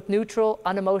begin with neutral,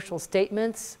 unemotional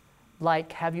statements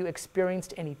like, have you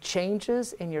experienced any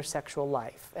changes in your sexual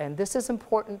life? And this is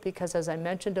important because, as I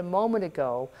mentioned a moment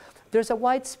ago, there's a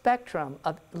wide spectrum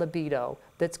of libido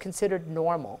that's considered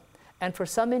normal. And for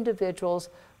some individuals,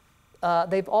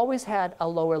 they've always had a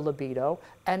lower libido,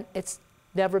 and it's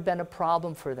never been a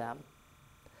problem for them.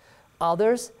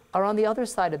 Others are on the other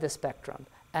side of the spectrum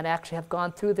and actually have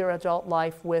gone through their adult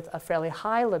life with a fairly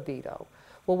high libido.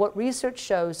 Well, what research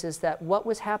shows is that what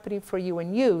was happening for you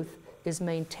in youth is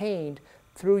maintained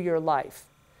through your life.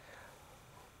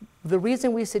 The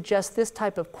reason we suggest this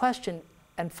type of question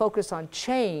and focus on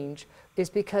change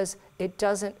is because it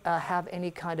doesn't have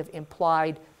any kind of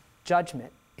implied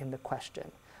judgment in the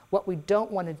question. What we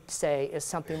don't want to say is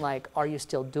something like, are you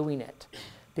still doing it?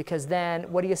 Because then,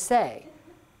 what do you say?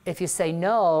 If you say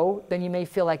no, then you may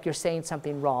feel like you're saying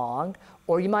something wrong,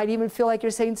 or you might even feel like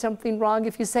you're saying something wrong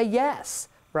if you say yes,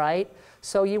 right?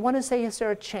 So you want to say, is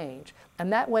there a change?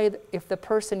 And that way, if the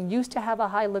person used to have a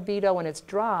high libido and it's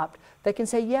dropped, they can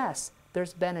say, yes,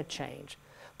 there's been a change.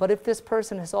 But if this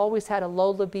person has always had a low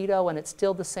libido and it's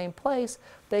still the same place,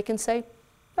 they can say,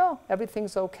 no,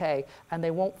 everything's okay, and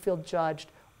they won't feel judged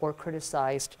or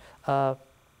criticized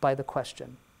by the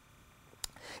question.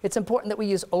 It's important that we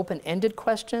use open-ended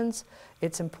questions.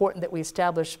 It's important that we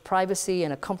establish privacy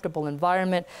in a comfortable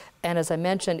environment. And as I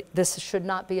mentioned, this should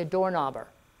not be a doorknobber.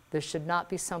 This should not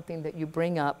be something that you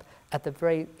bring up at the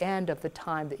very end of the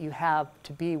time that you have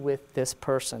to be with this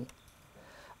person.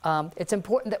 It's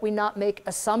important that we not make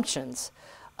assumptions.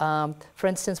 For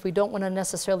instance, we don't want to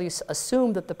necessarily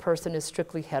assume that the person is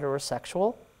strictly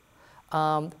heterosexual.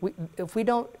 If we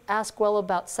don't ask well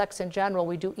about sex in general,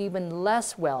 we do even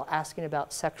less well asking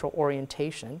about sexual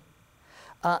orientation.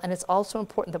 And it's also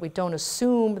important that we don't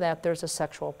assume that there's a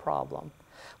sexual problem.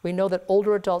 We know that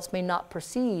older adults may not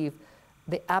perceive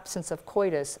the absence of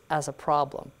coitus as a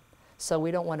problem. So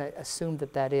we don't want to assume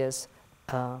that that is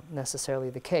necessarily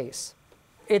the case.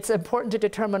 It's important to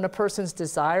determine a person's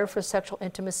desire for sexual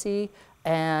intimacy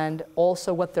and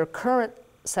also what their current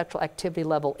sexual activity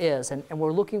level is, and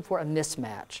we're looking for a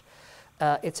mismatch.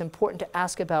 It's important to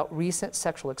ask about recent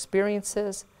sexual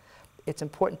experiences. It's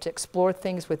important to explore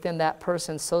things within that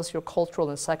person's sociocultural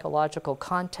and psychological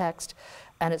context.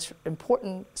 And it's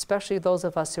important, especially those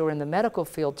of us who are in the medical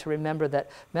field, to remember that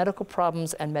medical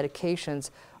problems and medications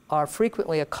are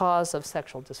frequently a cause of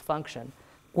sexual dysfunction.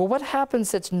 Well, what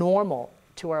happens that's normal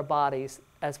to our bodies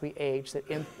as we age that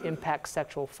impacts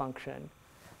sexual function?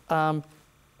 Well,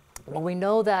 we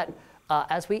know that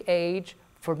as we age,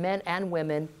 for men and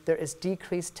women, there is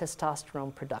decreased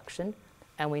testosterone production.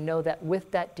 And we know that with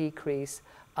that decrease,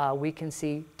 we can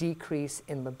see decrease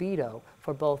in libido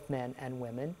for both men and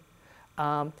women.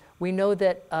 We know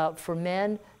that for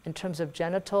men, in terms of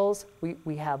genitals,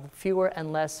 we have fewer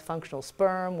and less functional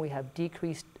sperm, we have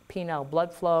decreased penile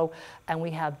blood flow, and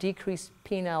we have decreased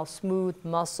penile smooth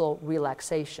muscle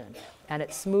relaxation. And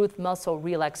it's smooth muscle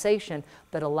relaxation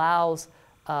that allows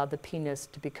the penis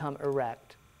to become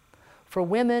erect. For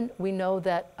women, we know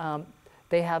that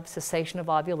they have cessation of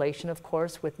ovulation, of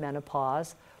course, with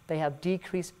menopause. They have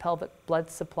decreased pelvic blood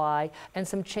supply and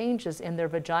some changes in their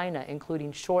vagina,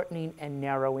 including shortening and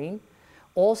narrowing.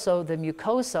 Also, the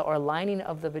mucosa or lining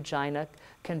of the vagina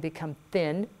can become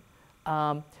thin,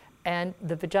 and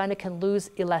the vagina can lose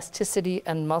elasticity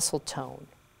and muscle tone.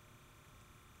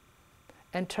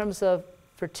 In terms of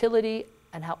fertility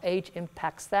and how age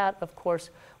impacts that, of course,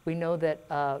 we know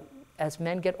that as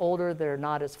men get older, they're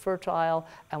not as fertile,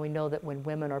 and we know that when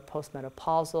women are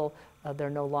postmenopausal, they're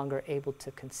no longer able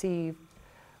to conceive.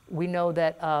 We know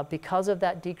that because of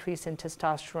that decrease in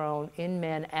testosterone in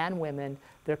men and women,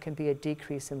 there can be a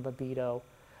decrease in libido.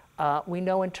 We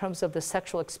know in terms of the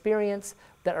sexual experience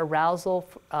that arousal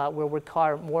will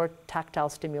require more tactile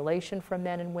stimulation from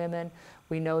men and women.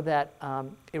 We know that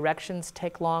erections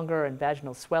take longer and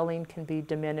vaginal swelling can be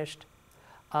diminished.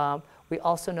 We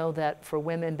also know that for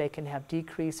women, they can have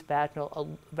decreased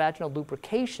vaginal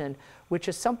lubrication, which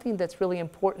is something that's really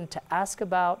important to ask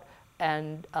about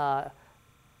and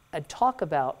talk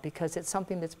about, because it's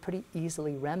something that's pretty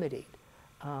easily remedied.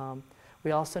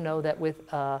 We also know that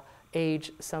with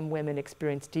age, some women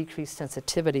experience decreased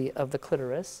sensitivity of the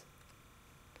clitoris.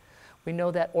 We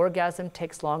know that orgasm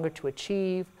takes longer to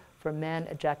achieve. For men,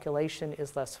 ejaculation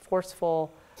is less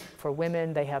forceful. For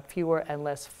women, they have fewer and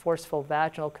less forceful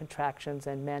vaginal contractions,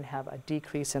 and men have a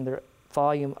decrease in their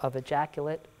volume of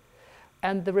ejaculate.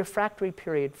 And the refractory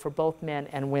period for both men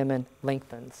and women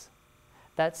lengthens.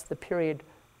 That's the period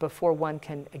before one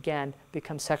can, again,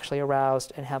 become sexually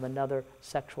aroused and have another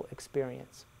sexual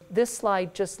experience. This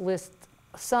slide just lists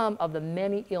some of the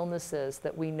many illnesses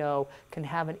that we know can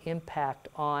have an impact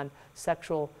on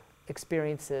sexual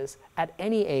experiences at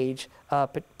any age,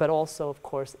 but also, of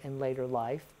course, in later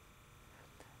life.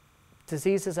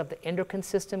 Diseases of the endocrine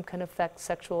system can affect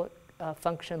sexual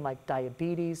function, like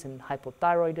diabetes and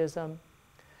hypothyroidism.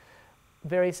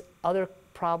 Various other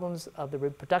problems of the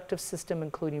reproductive system,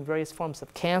 including various forms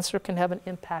of cancer, can have an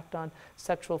impact on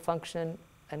sexual function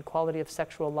and quality of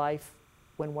sexual life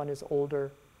when one is older.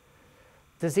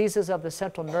 Diseases of the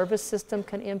central nervous system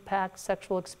can impact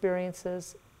sexual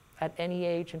experiences at any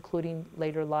age, including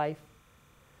later life.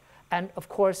 And of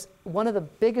course, one of the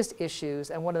biggest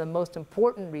issues and one of the most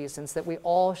important reasons that we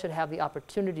all should have the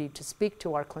opportunity to speak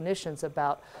to our clinicians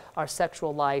about our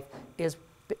sexual life is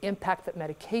the impact that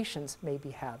medications may be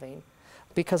having.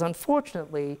 Because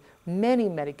unfortunately, many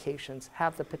medications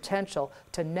have the potential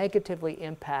to negatively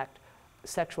impact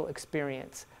sexual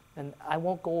experience. And I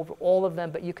won't go over all of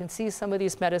them, but you can see some of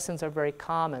these medicines are very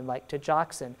common, like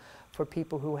digoxin for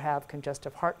people who have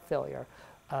congestive heart failure,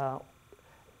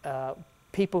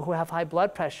 people who have high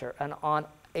blood pressure and are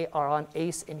on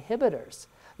ACE inhibitors.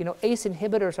 You know, ACE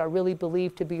inhibitors are really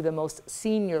believed to be the most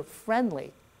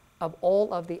senior-friendly of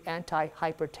all of the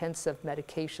antihypertensive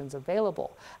medications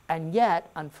available. And yet,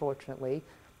 unfortunately,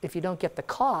 if you don't get the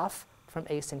cough from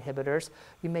ACE inhibitors,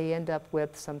 you may end up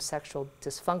with some sexual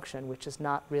dysfunction, which is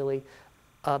not really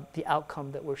the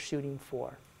outcome that we're shooting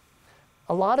for.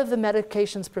 A lot of the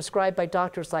medications prescribed by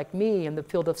doctors like me in the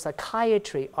field of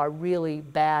psychiatry are really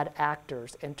bad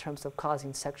actors in terms of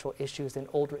causing sexual issues in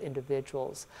older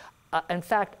individuals. In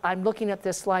fact, I'm looking at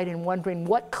this slide and wondering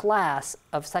what class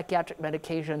of psychiatric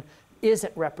medication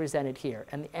isn't represented here.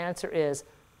 And the answer is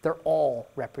they're all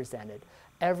represented.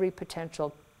 Every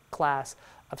potential class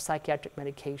of psychiatric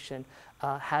medication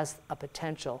has a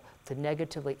potential to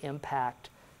negatively impact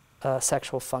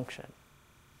sexual function.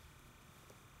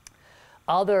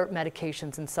 Other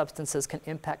medications and substances can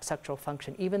impact sexual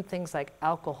function. Even things like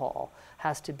alcohol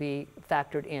has to be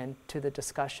factored into the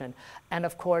discussion. And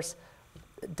of course,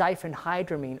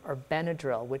 diphenhydramine or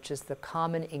Benadryl, which is the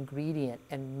common ingredient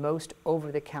in most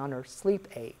over-the-counter sleep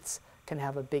aids, can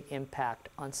have a big impact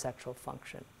on sexual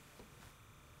function.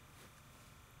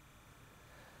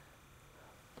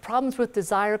 Problems with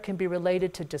desire can be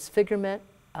related to disfigurement,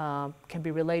 can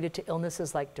be related to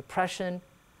illnesses like depression,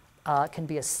 can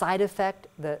be a side effect.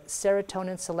 The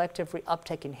serotonin selective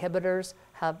reuptake inhibitors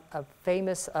have a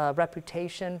famous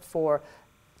reputation for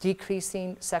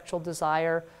decreasing sexual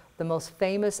desire. The most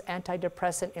famous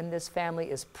antidepressant in this family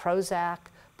is Prozac,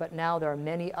 but now there are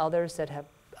many others that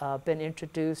have been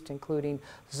introduced, including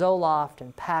Zoloft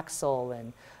and Paxil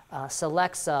and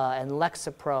Celexa and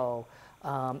Lexapro.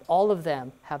 All of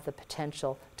them have the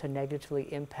potential to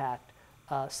negatively impact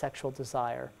sexual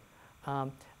desire.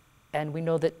 And we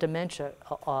know that dementia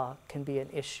can be an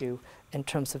issue in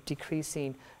terms of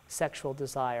decreasing sexual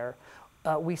desire.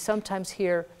 We sometimes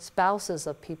hear spouses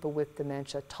of people with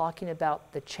dementia talking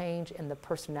about the change in the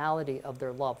personality of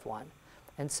their loved one.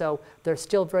 And so they're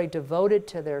still very devoted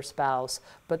to their spouse,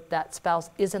 but that spouse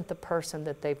isn't the person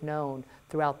that they've known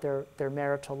throughout their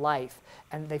marital life.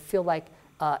 And they feel like,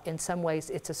 in some ways,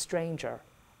 it's a stranger.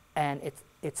 And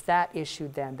it's that issue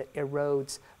then that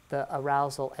erodes the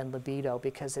arousal and libido,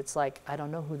 because it's like, I don't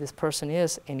know who this person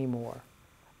is anymore.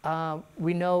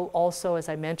 We know also, as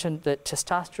I mentioned, that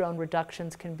testosterone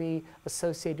reductions can be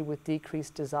associated with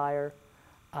decreased desire.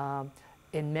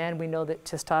 In men, we know that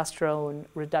testosterone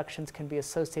reductions can be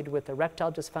associated with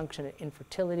erectile dysfunction and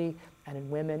infertility, and in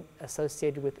women,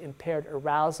 associated with impaired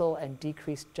arousal and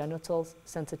decreased genital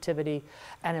sensitivity.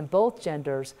 And in both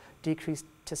genders, decreased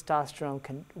testosterone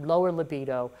can lower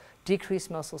libido, decrease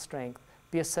muscle strength,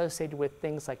 be associated with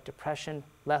things like depression,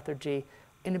 lethargy,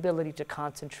 inability to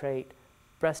concentrate,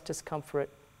 breast discomfort,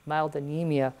 mild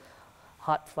anemia,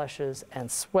 hot flushes, and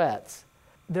sweats.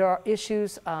 There are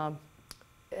issues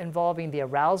involving the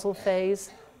arousal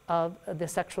phase of the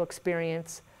sexual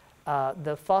experience.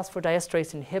 The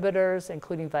phosphodiesterase inhibitors,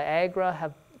 including Viagra,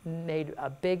 have made a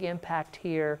big impact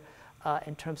here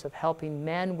in terms of helping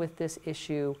men with this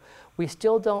issue. We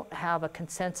still don't have a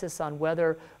consensus on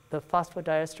whether the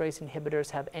phosphodiesterase inhibitors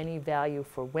have any value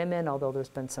for women, although there's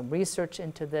been some research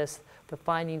into this. The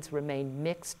findings remain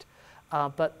mixed.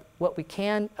 But what we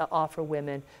can offer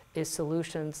women is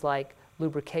solutions like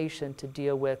lubrication to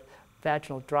deal with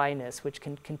vaginal dryness, which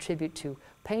can contribute to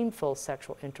painful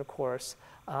sexual intercourse,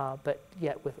 but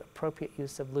yet with appropriate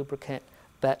use of lubricant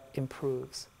that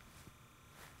improves.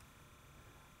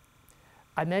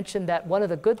 I mentioned that one of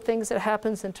the good things that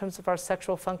happens in terms of our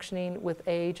sexual functioning with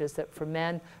age is that for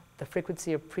men, the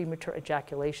frequency of premature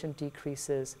ejaculation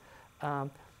decreases.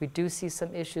 We do see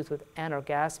some issues with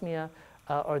anorgasmia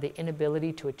or the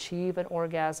inability to achieve an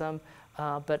orgasm,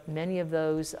 but many of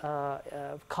those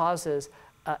causes,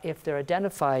 if they're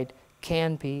identified,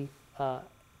 can be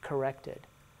corrected.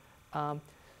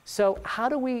 So how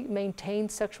do we maintain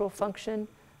sexual function?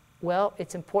 Well,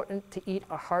 it's important to eat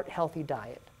a heart-healthy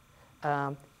diet.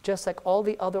 Just like all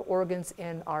the other organs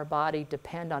in our body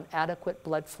depend on adequate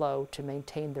blood flow to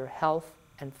maintain their health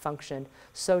and function,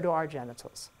 so do our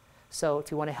genitals. So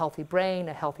if you want a healthy brain,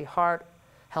 a healthy heart,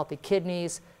 healthy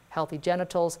kidneys, healthy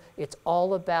genitals, it's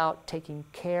all about taking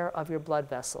care of your blood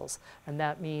vessels. And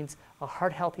that means a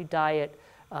heart-healthy diet,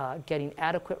 getting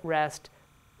adequate rest,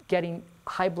 getting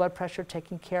high blood pressure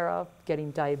taken care of, getting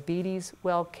diabetes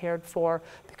well cared for,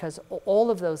 because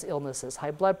all of those illnesses, high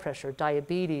blood pressure,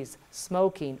 diabetes,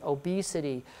 smoking,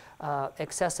 obesity,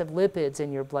 excessive lipids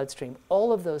in your bloodstream,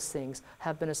 all of those things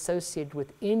have been associated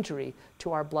with injury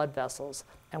to our blood vessels.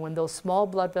 And when those small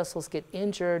blood vessels get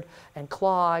injured and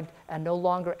clogged and no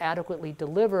longer adequately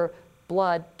deliver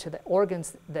blood to the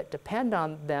organs that depend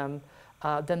on them,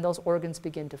 then those organs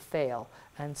begin to fail.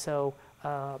 And so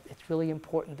it's really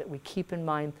important that we keep in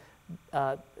mind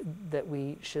that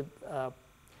we should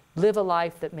live a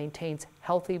life that maintains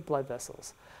healthy blood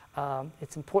vessels.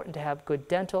 It's important to have good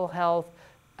dental health.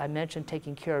 I mentioned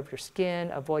taking care of your skin,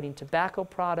 avoiding tobacco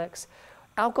products.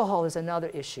 Alcohol is another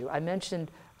issue. I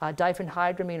mentioned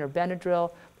diphenhydramine or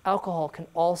Benadryl. Alcohol can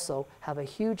also have a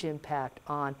huge impact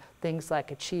on things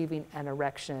like achieving an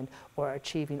erection or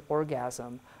achieving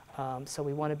orgasm. So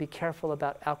we want to be careful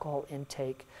about alcohol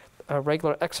intake.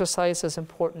 Regular exercise is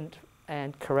important,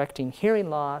 and correcting hearing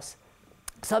loss.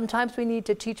 Sometimes we need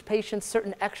to teach patients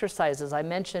certain exercises. I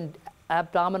mentioned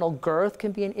abdominal girth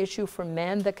can be an issue for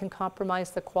men that can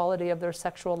compromise the quality of their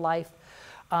sexual life.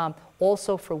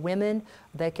 Also for women,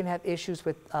 they can have issues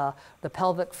with the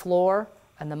pelvic floor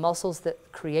and the muscles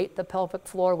that create the pelvic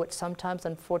floor, which sometimes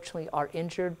unfortunately are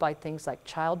injured by things like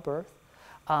childbirth.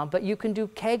 But you can do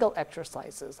Kegel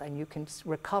exercises and you can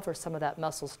recover some of that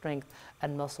muscle strength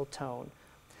and muscle tone.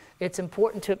 It's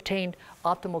important to obtain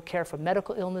optimal care for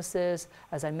medical illnesses.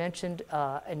 As I mentioned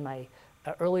in my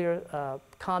earlier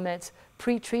comments,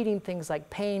 pre-treating things like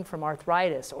pain from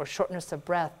arthritis or shortness of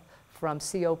breath from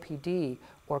COPD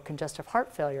or congestive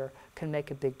heart failure can make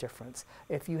a big difference.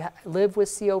 If you live with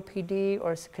COPD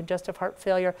or congestive heart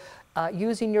failure,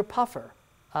 using your puffer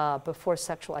before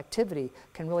sexual activity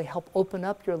can really help open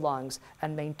up your lungs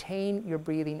and maintain your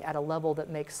breathing at a level that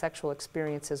makes sexual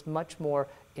experiences much more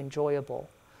enjoyable.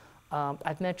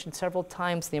 I've mentioned several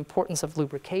times the importance of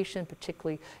lubrication,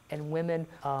 particularly in women,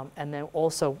 and then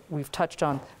also we've touched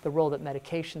on the role that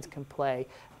medications can play,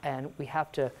 and we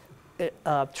have to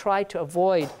try to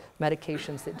avoid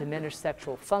medications that diminish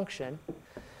sexual function.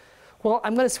 Well,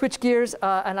 I'm going to switch gears,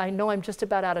 and I know I'm just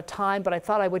about out of time, but I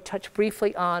thought I would touch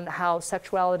briefly on how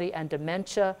sexuality and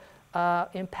dementia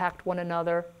impact one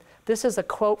another. This is a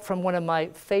quote from one of my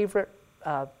favorite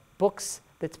books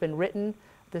that's been written.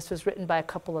 This was written by a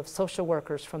couple of social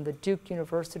workers from the Duke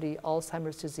University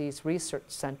Alzheimer's Disease Research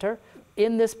Center.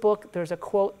 In this book, there's a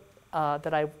quote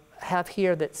that I have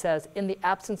here that says, "In the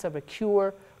absence of a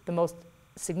cure, the most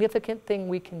significant thing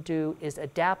we can do is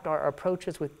adapt our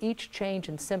approaches with each change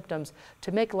in symptoms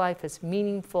to make life as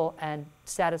meaningful and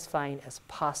satisfying as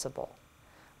possible."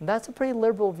 And that's a pretty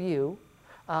liberal view,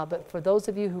 but for those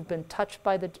of you who've been touched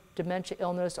by the dementia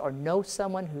illness or know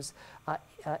someone who's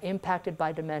impacted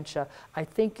by dementia, I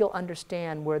think you'll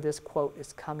understand where this quote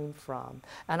is coming from.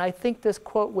 And I think this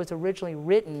quote was originally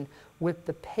written with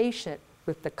the patient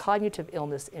with the cognitive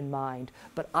illness in mind,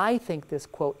 but I think this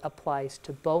quote applies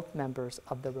to both members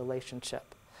of the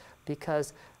relationship,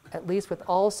 because at least with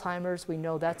Alzheimer's, we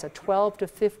know that's a 12 to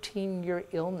 15-year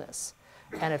illness.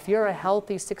 And if you're a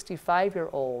healthy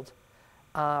 65-year-old,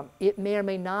 it may or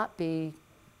may not be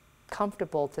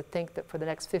comfortable to think that for the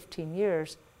next 15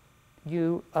 years,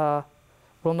 you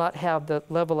will not have the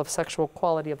level of sexual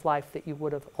quality of life that you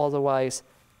would have otherwise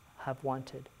have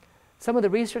wanted. Some of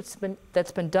the research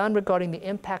that's been done regarding the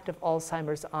impact of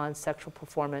Alzheimer's on sexual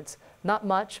performance, not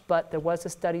much, but there was a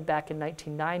study back in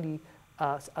 1990,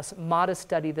 a modest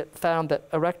study that found that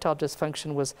erectile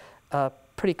dysfunction was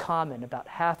pretty common. About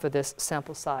half of this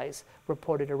sample size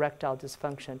reported erectile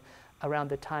dysfunction around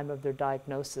the time of their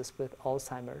diagnosis with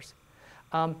Alzheimer's.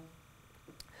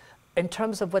 In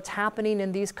terms of what's happening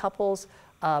in these couples,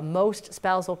 most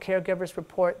spousal caregivers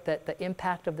report that the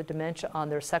impact of the dementia on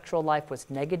their sexual life was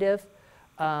negative.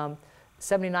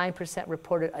 79%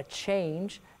 reported a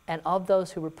change, and of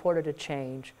those who reported a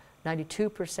change,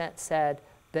 92% said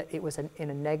that it was in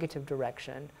a negative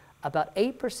direction. About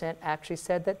 8% actually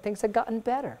said that things had gotten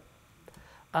better.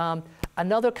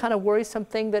 Another kind of worrisome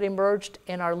thing that emerged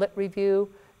in our lit review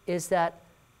is that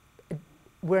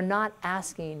we're not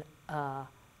asking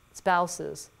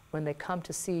spouses when they come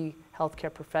to see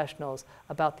healthcare professionals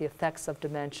about the effects of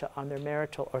dementia on their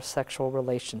marital or sexual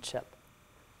relationship.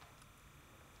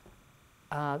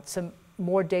 Some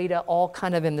more data, all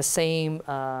kind of in the same,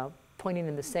 pointing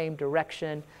in the same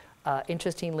direction.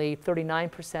 Interestingly,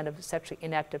 39% of sexually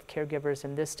inactive caregivers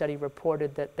in this study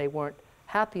reported that they weren't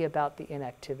happy about the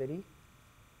inactivity.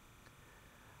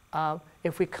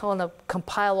 If we kind of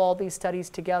compile all these studies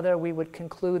together, we would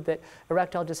conclude that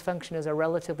erectile dysfunction is a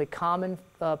relatively common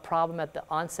problem at the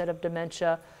onset of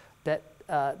dementia, that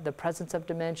the presence of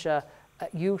dementia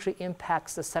usually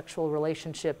impacts the sexual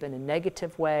relationship in a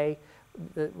negative way.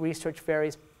 The research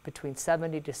varies between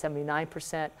 70 to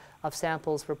 79% of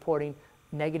samples reporting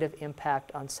negative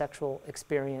impact on sexual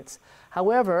experience.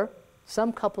 However,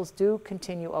 some couples do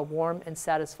continue a warm and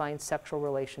satisfying sexual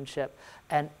relationship.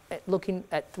 And looking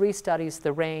at 3 studies,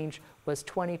 the range was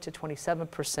 20 to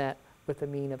 27% with a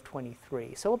mean of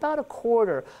 23. So about a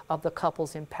quarter of the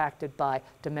couples impacted by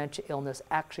dementia illness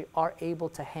actually are able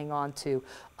to hang on to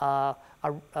a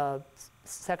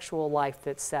sexual life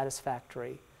that's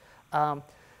satisfactory.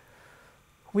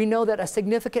 We know that a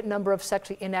significant number of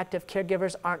sexually inactive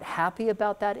caregivers aren't happy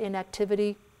about that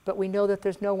inactivity, but we know that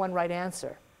there's no one right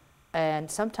answer. And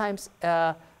sometimes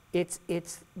it's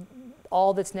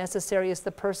all that's necessary is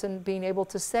the person being able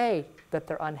to say that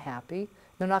they're unhappy.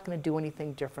 They're not going to do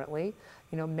anything differently.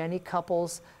 You know, many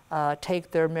couples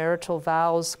take their marital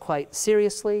vows quite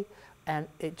seriously, and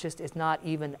it just is not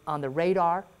even on the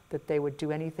radar that they would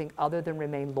do anything other than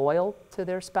remain loyal to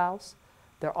their spouse.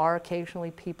 There are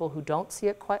occasionally people who don't see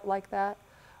it quite like that.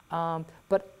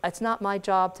 But it's not my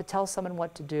job to tell someone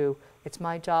what to do. It's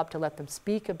my job to let them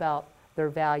speak about their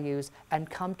values and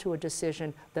come to a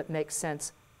decision that makes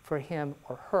sense for him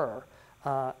or her.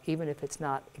 even if it's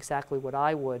not exactly what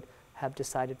I would have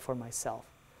decided for myself.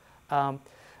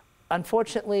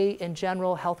 Unfortunately, in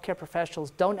general, healthcare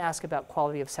professionals don't ask about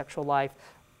quality of sexual life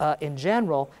in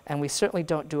general, and we certainly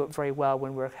don't do it very well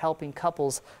when we're helping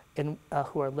couples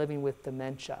who are living with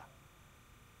dementia.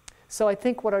 So I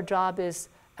think what our job is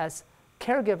as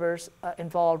caregivers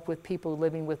involved with people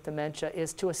living with dementia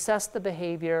is to assess the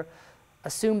behavior,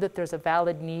 assume that there's a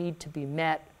valid need to be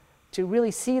met, to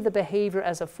really see the behavior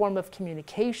as a form of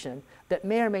communication that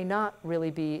may or may not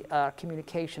really be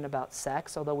communication about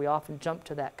sex, although we often jump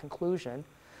to that conclusion.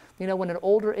 You know, when an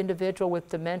older individual with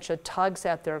dementia tugs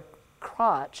at their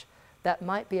crotch, that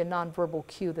might be a nonverbal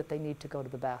cue that they need to go to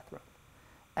the bathroom.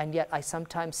 And yet I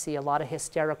sometimes see a lot of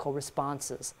hysterical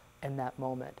responses in that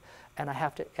moment. And I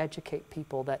have to educate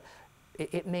people that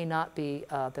it may not be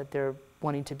that they're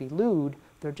wanting to be lewd,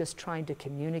 they're just trying to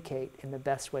communicate in the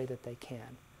best way that they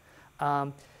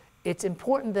can. It's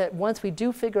important that once we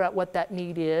do figure out what that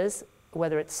need is,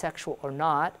 whether it's sexual or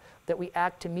not, that we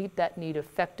act to meet that need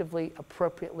effectively,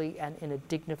 appropriately, and in a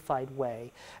dignified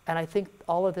way. And I think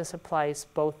all of this applies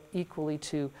both equally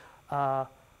to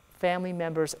family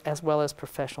members as well as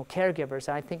professional caregivers.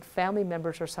 And I think family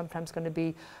members are sometimes going to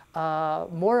be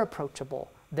more approachable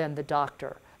than the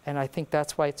doctor. And I think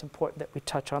that's why it's important that we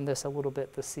touch on this a little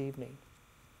bit this evening.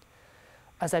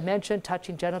 As I mentioned,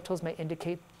 touching genitals may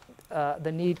indicate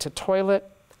the need to toilet.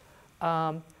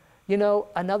 You know,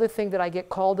 another thing that I get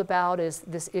called about is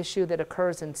this issue that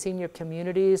occurs in senior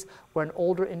communities where an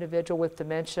older individual with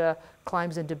dementia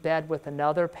climbs into bed with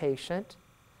another patient.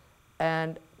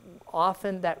 And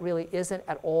often that really isn't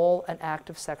at all an act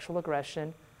of sexual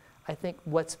aggression. I think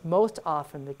what's most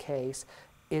often the case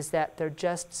is that they're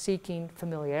just seeking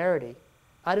familiarity.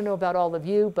 I don't know about all of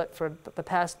you, but for the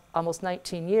past almost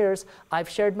 19 years, I've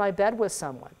shared my bed with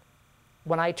someone.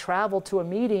 When I travel to a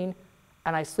meeting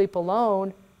and I sleep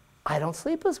alone, I don't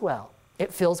sleep as well.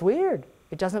 It feels weird.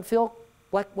 It doesn't feel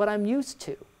like what I'm used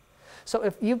to. So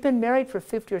if you've been married for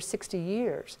 50 or 60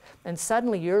 years and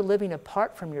suddenly you're living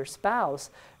apart from your spouse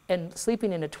and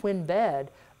sleeping in a twin bed,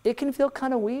 it can feel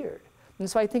kind of weird. And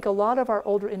so I think a lot of our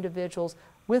older individuals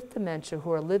with dementia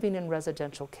who are living in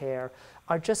residential care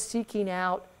are just seeking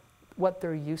out what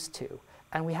they're used to.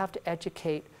 And we have to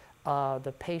educate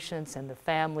the patients and the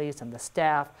families and the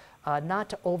staff not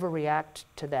to overreact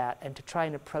to that and to try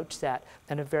and approach that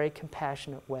in a very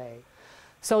compassionate way.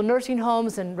 So nursing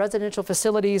homes and residential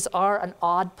facilities are an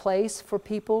odd place for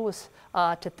people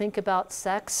to think about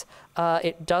sex.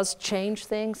 It does change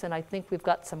things, and I think we've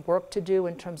got some work to do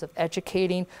in terms of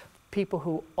educating people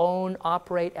who own,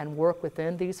 operate, and work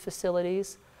within these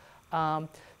facilities.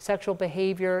 Sexual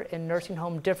behavior in nursing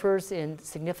home differs in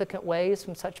significant ways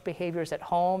from such behaviors at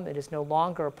home. It is no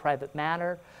longer a private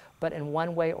matter, but in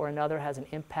one way or another has an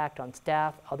impact on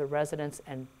staff, other residents,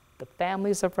 and the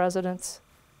families of residents.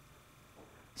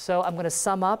 So I'm going to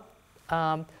sum up.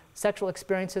 Sexual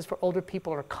experiences for older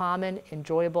people are common,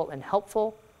 enjoyable, and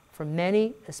helpful. For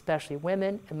many, especially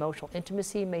women, emotional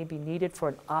intimacy may be needed for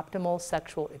an optimal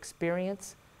sexual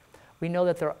experience. We know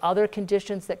that there are other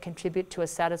conditions that contribute to a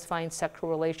satisfying sexual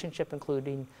relationship,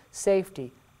 including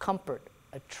safety, comfort,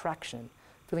 attraction,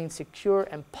 feeling secure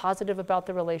and positive about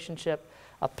the relationship,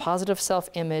 a positive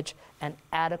self-image, and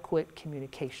adequate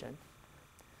communication.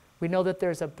 We know that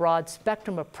there's a broad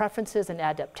spectrum of preferences and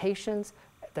adaptations,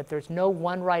 that there's no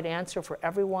one right answer for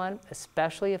everyone,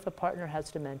 especially if a partner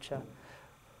has dementia.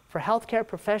 For healthcare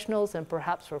professionals and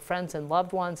perhaps for friends and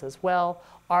loved ones as well,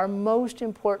 our most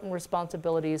important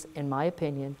responsibilities, in my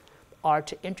opinion, are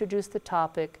to introduce the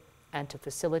topic and to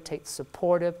facilitate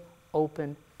supportive,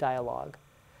 open dialogue.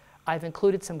 I've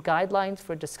included some guidelines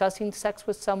for discussing sex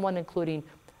with someone, including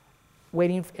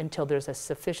waiting until there's a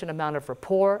sufficient amount of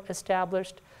rapport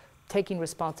established, taking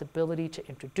responsibility to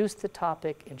introduce the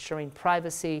topic, ensuring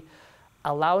privacy,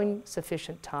 allowing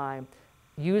sufficient time,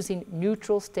 using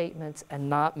neutral statements and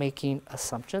not making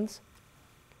assumptions.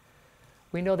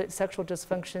 We know that sexual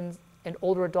dysfunctions in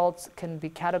older adults can be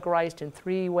categorized in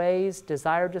 3 ways: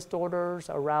 desire disorders,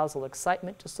 arousal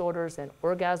excitement disorders, and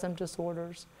orgasm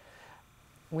disorders.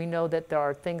 We know that there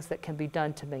are things that can be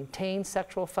done to maintain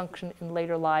sexual function in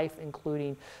later life,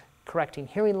 including correcting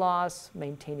hearing loss,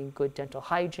 maintaining good dental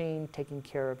hygiene, taking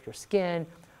care of your skin,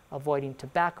 avoiding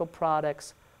tobacco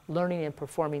products, learning and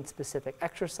performing specific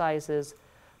exercises,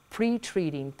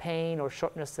 pre-treating pain or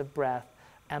shortness of breath,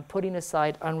 and putting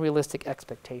aside unrealistic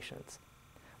expectations.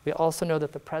 We also know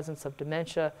that the presence of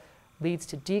dementia leads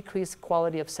to decreased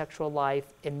quality of sexual life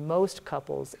in most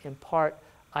couples, in part,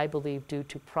 I believe, due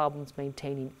to problems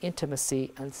maintaining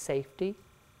intimacy and safety.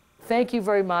 Thank you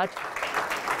very much.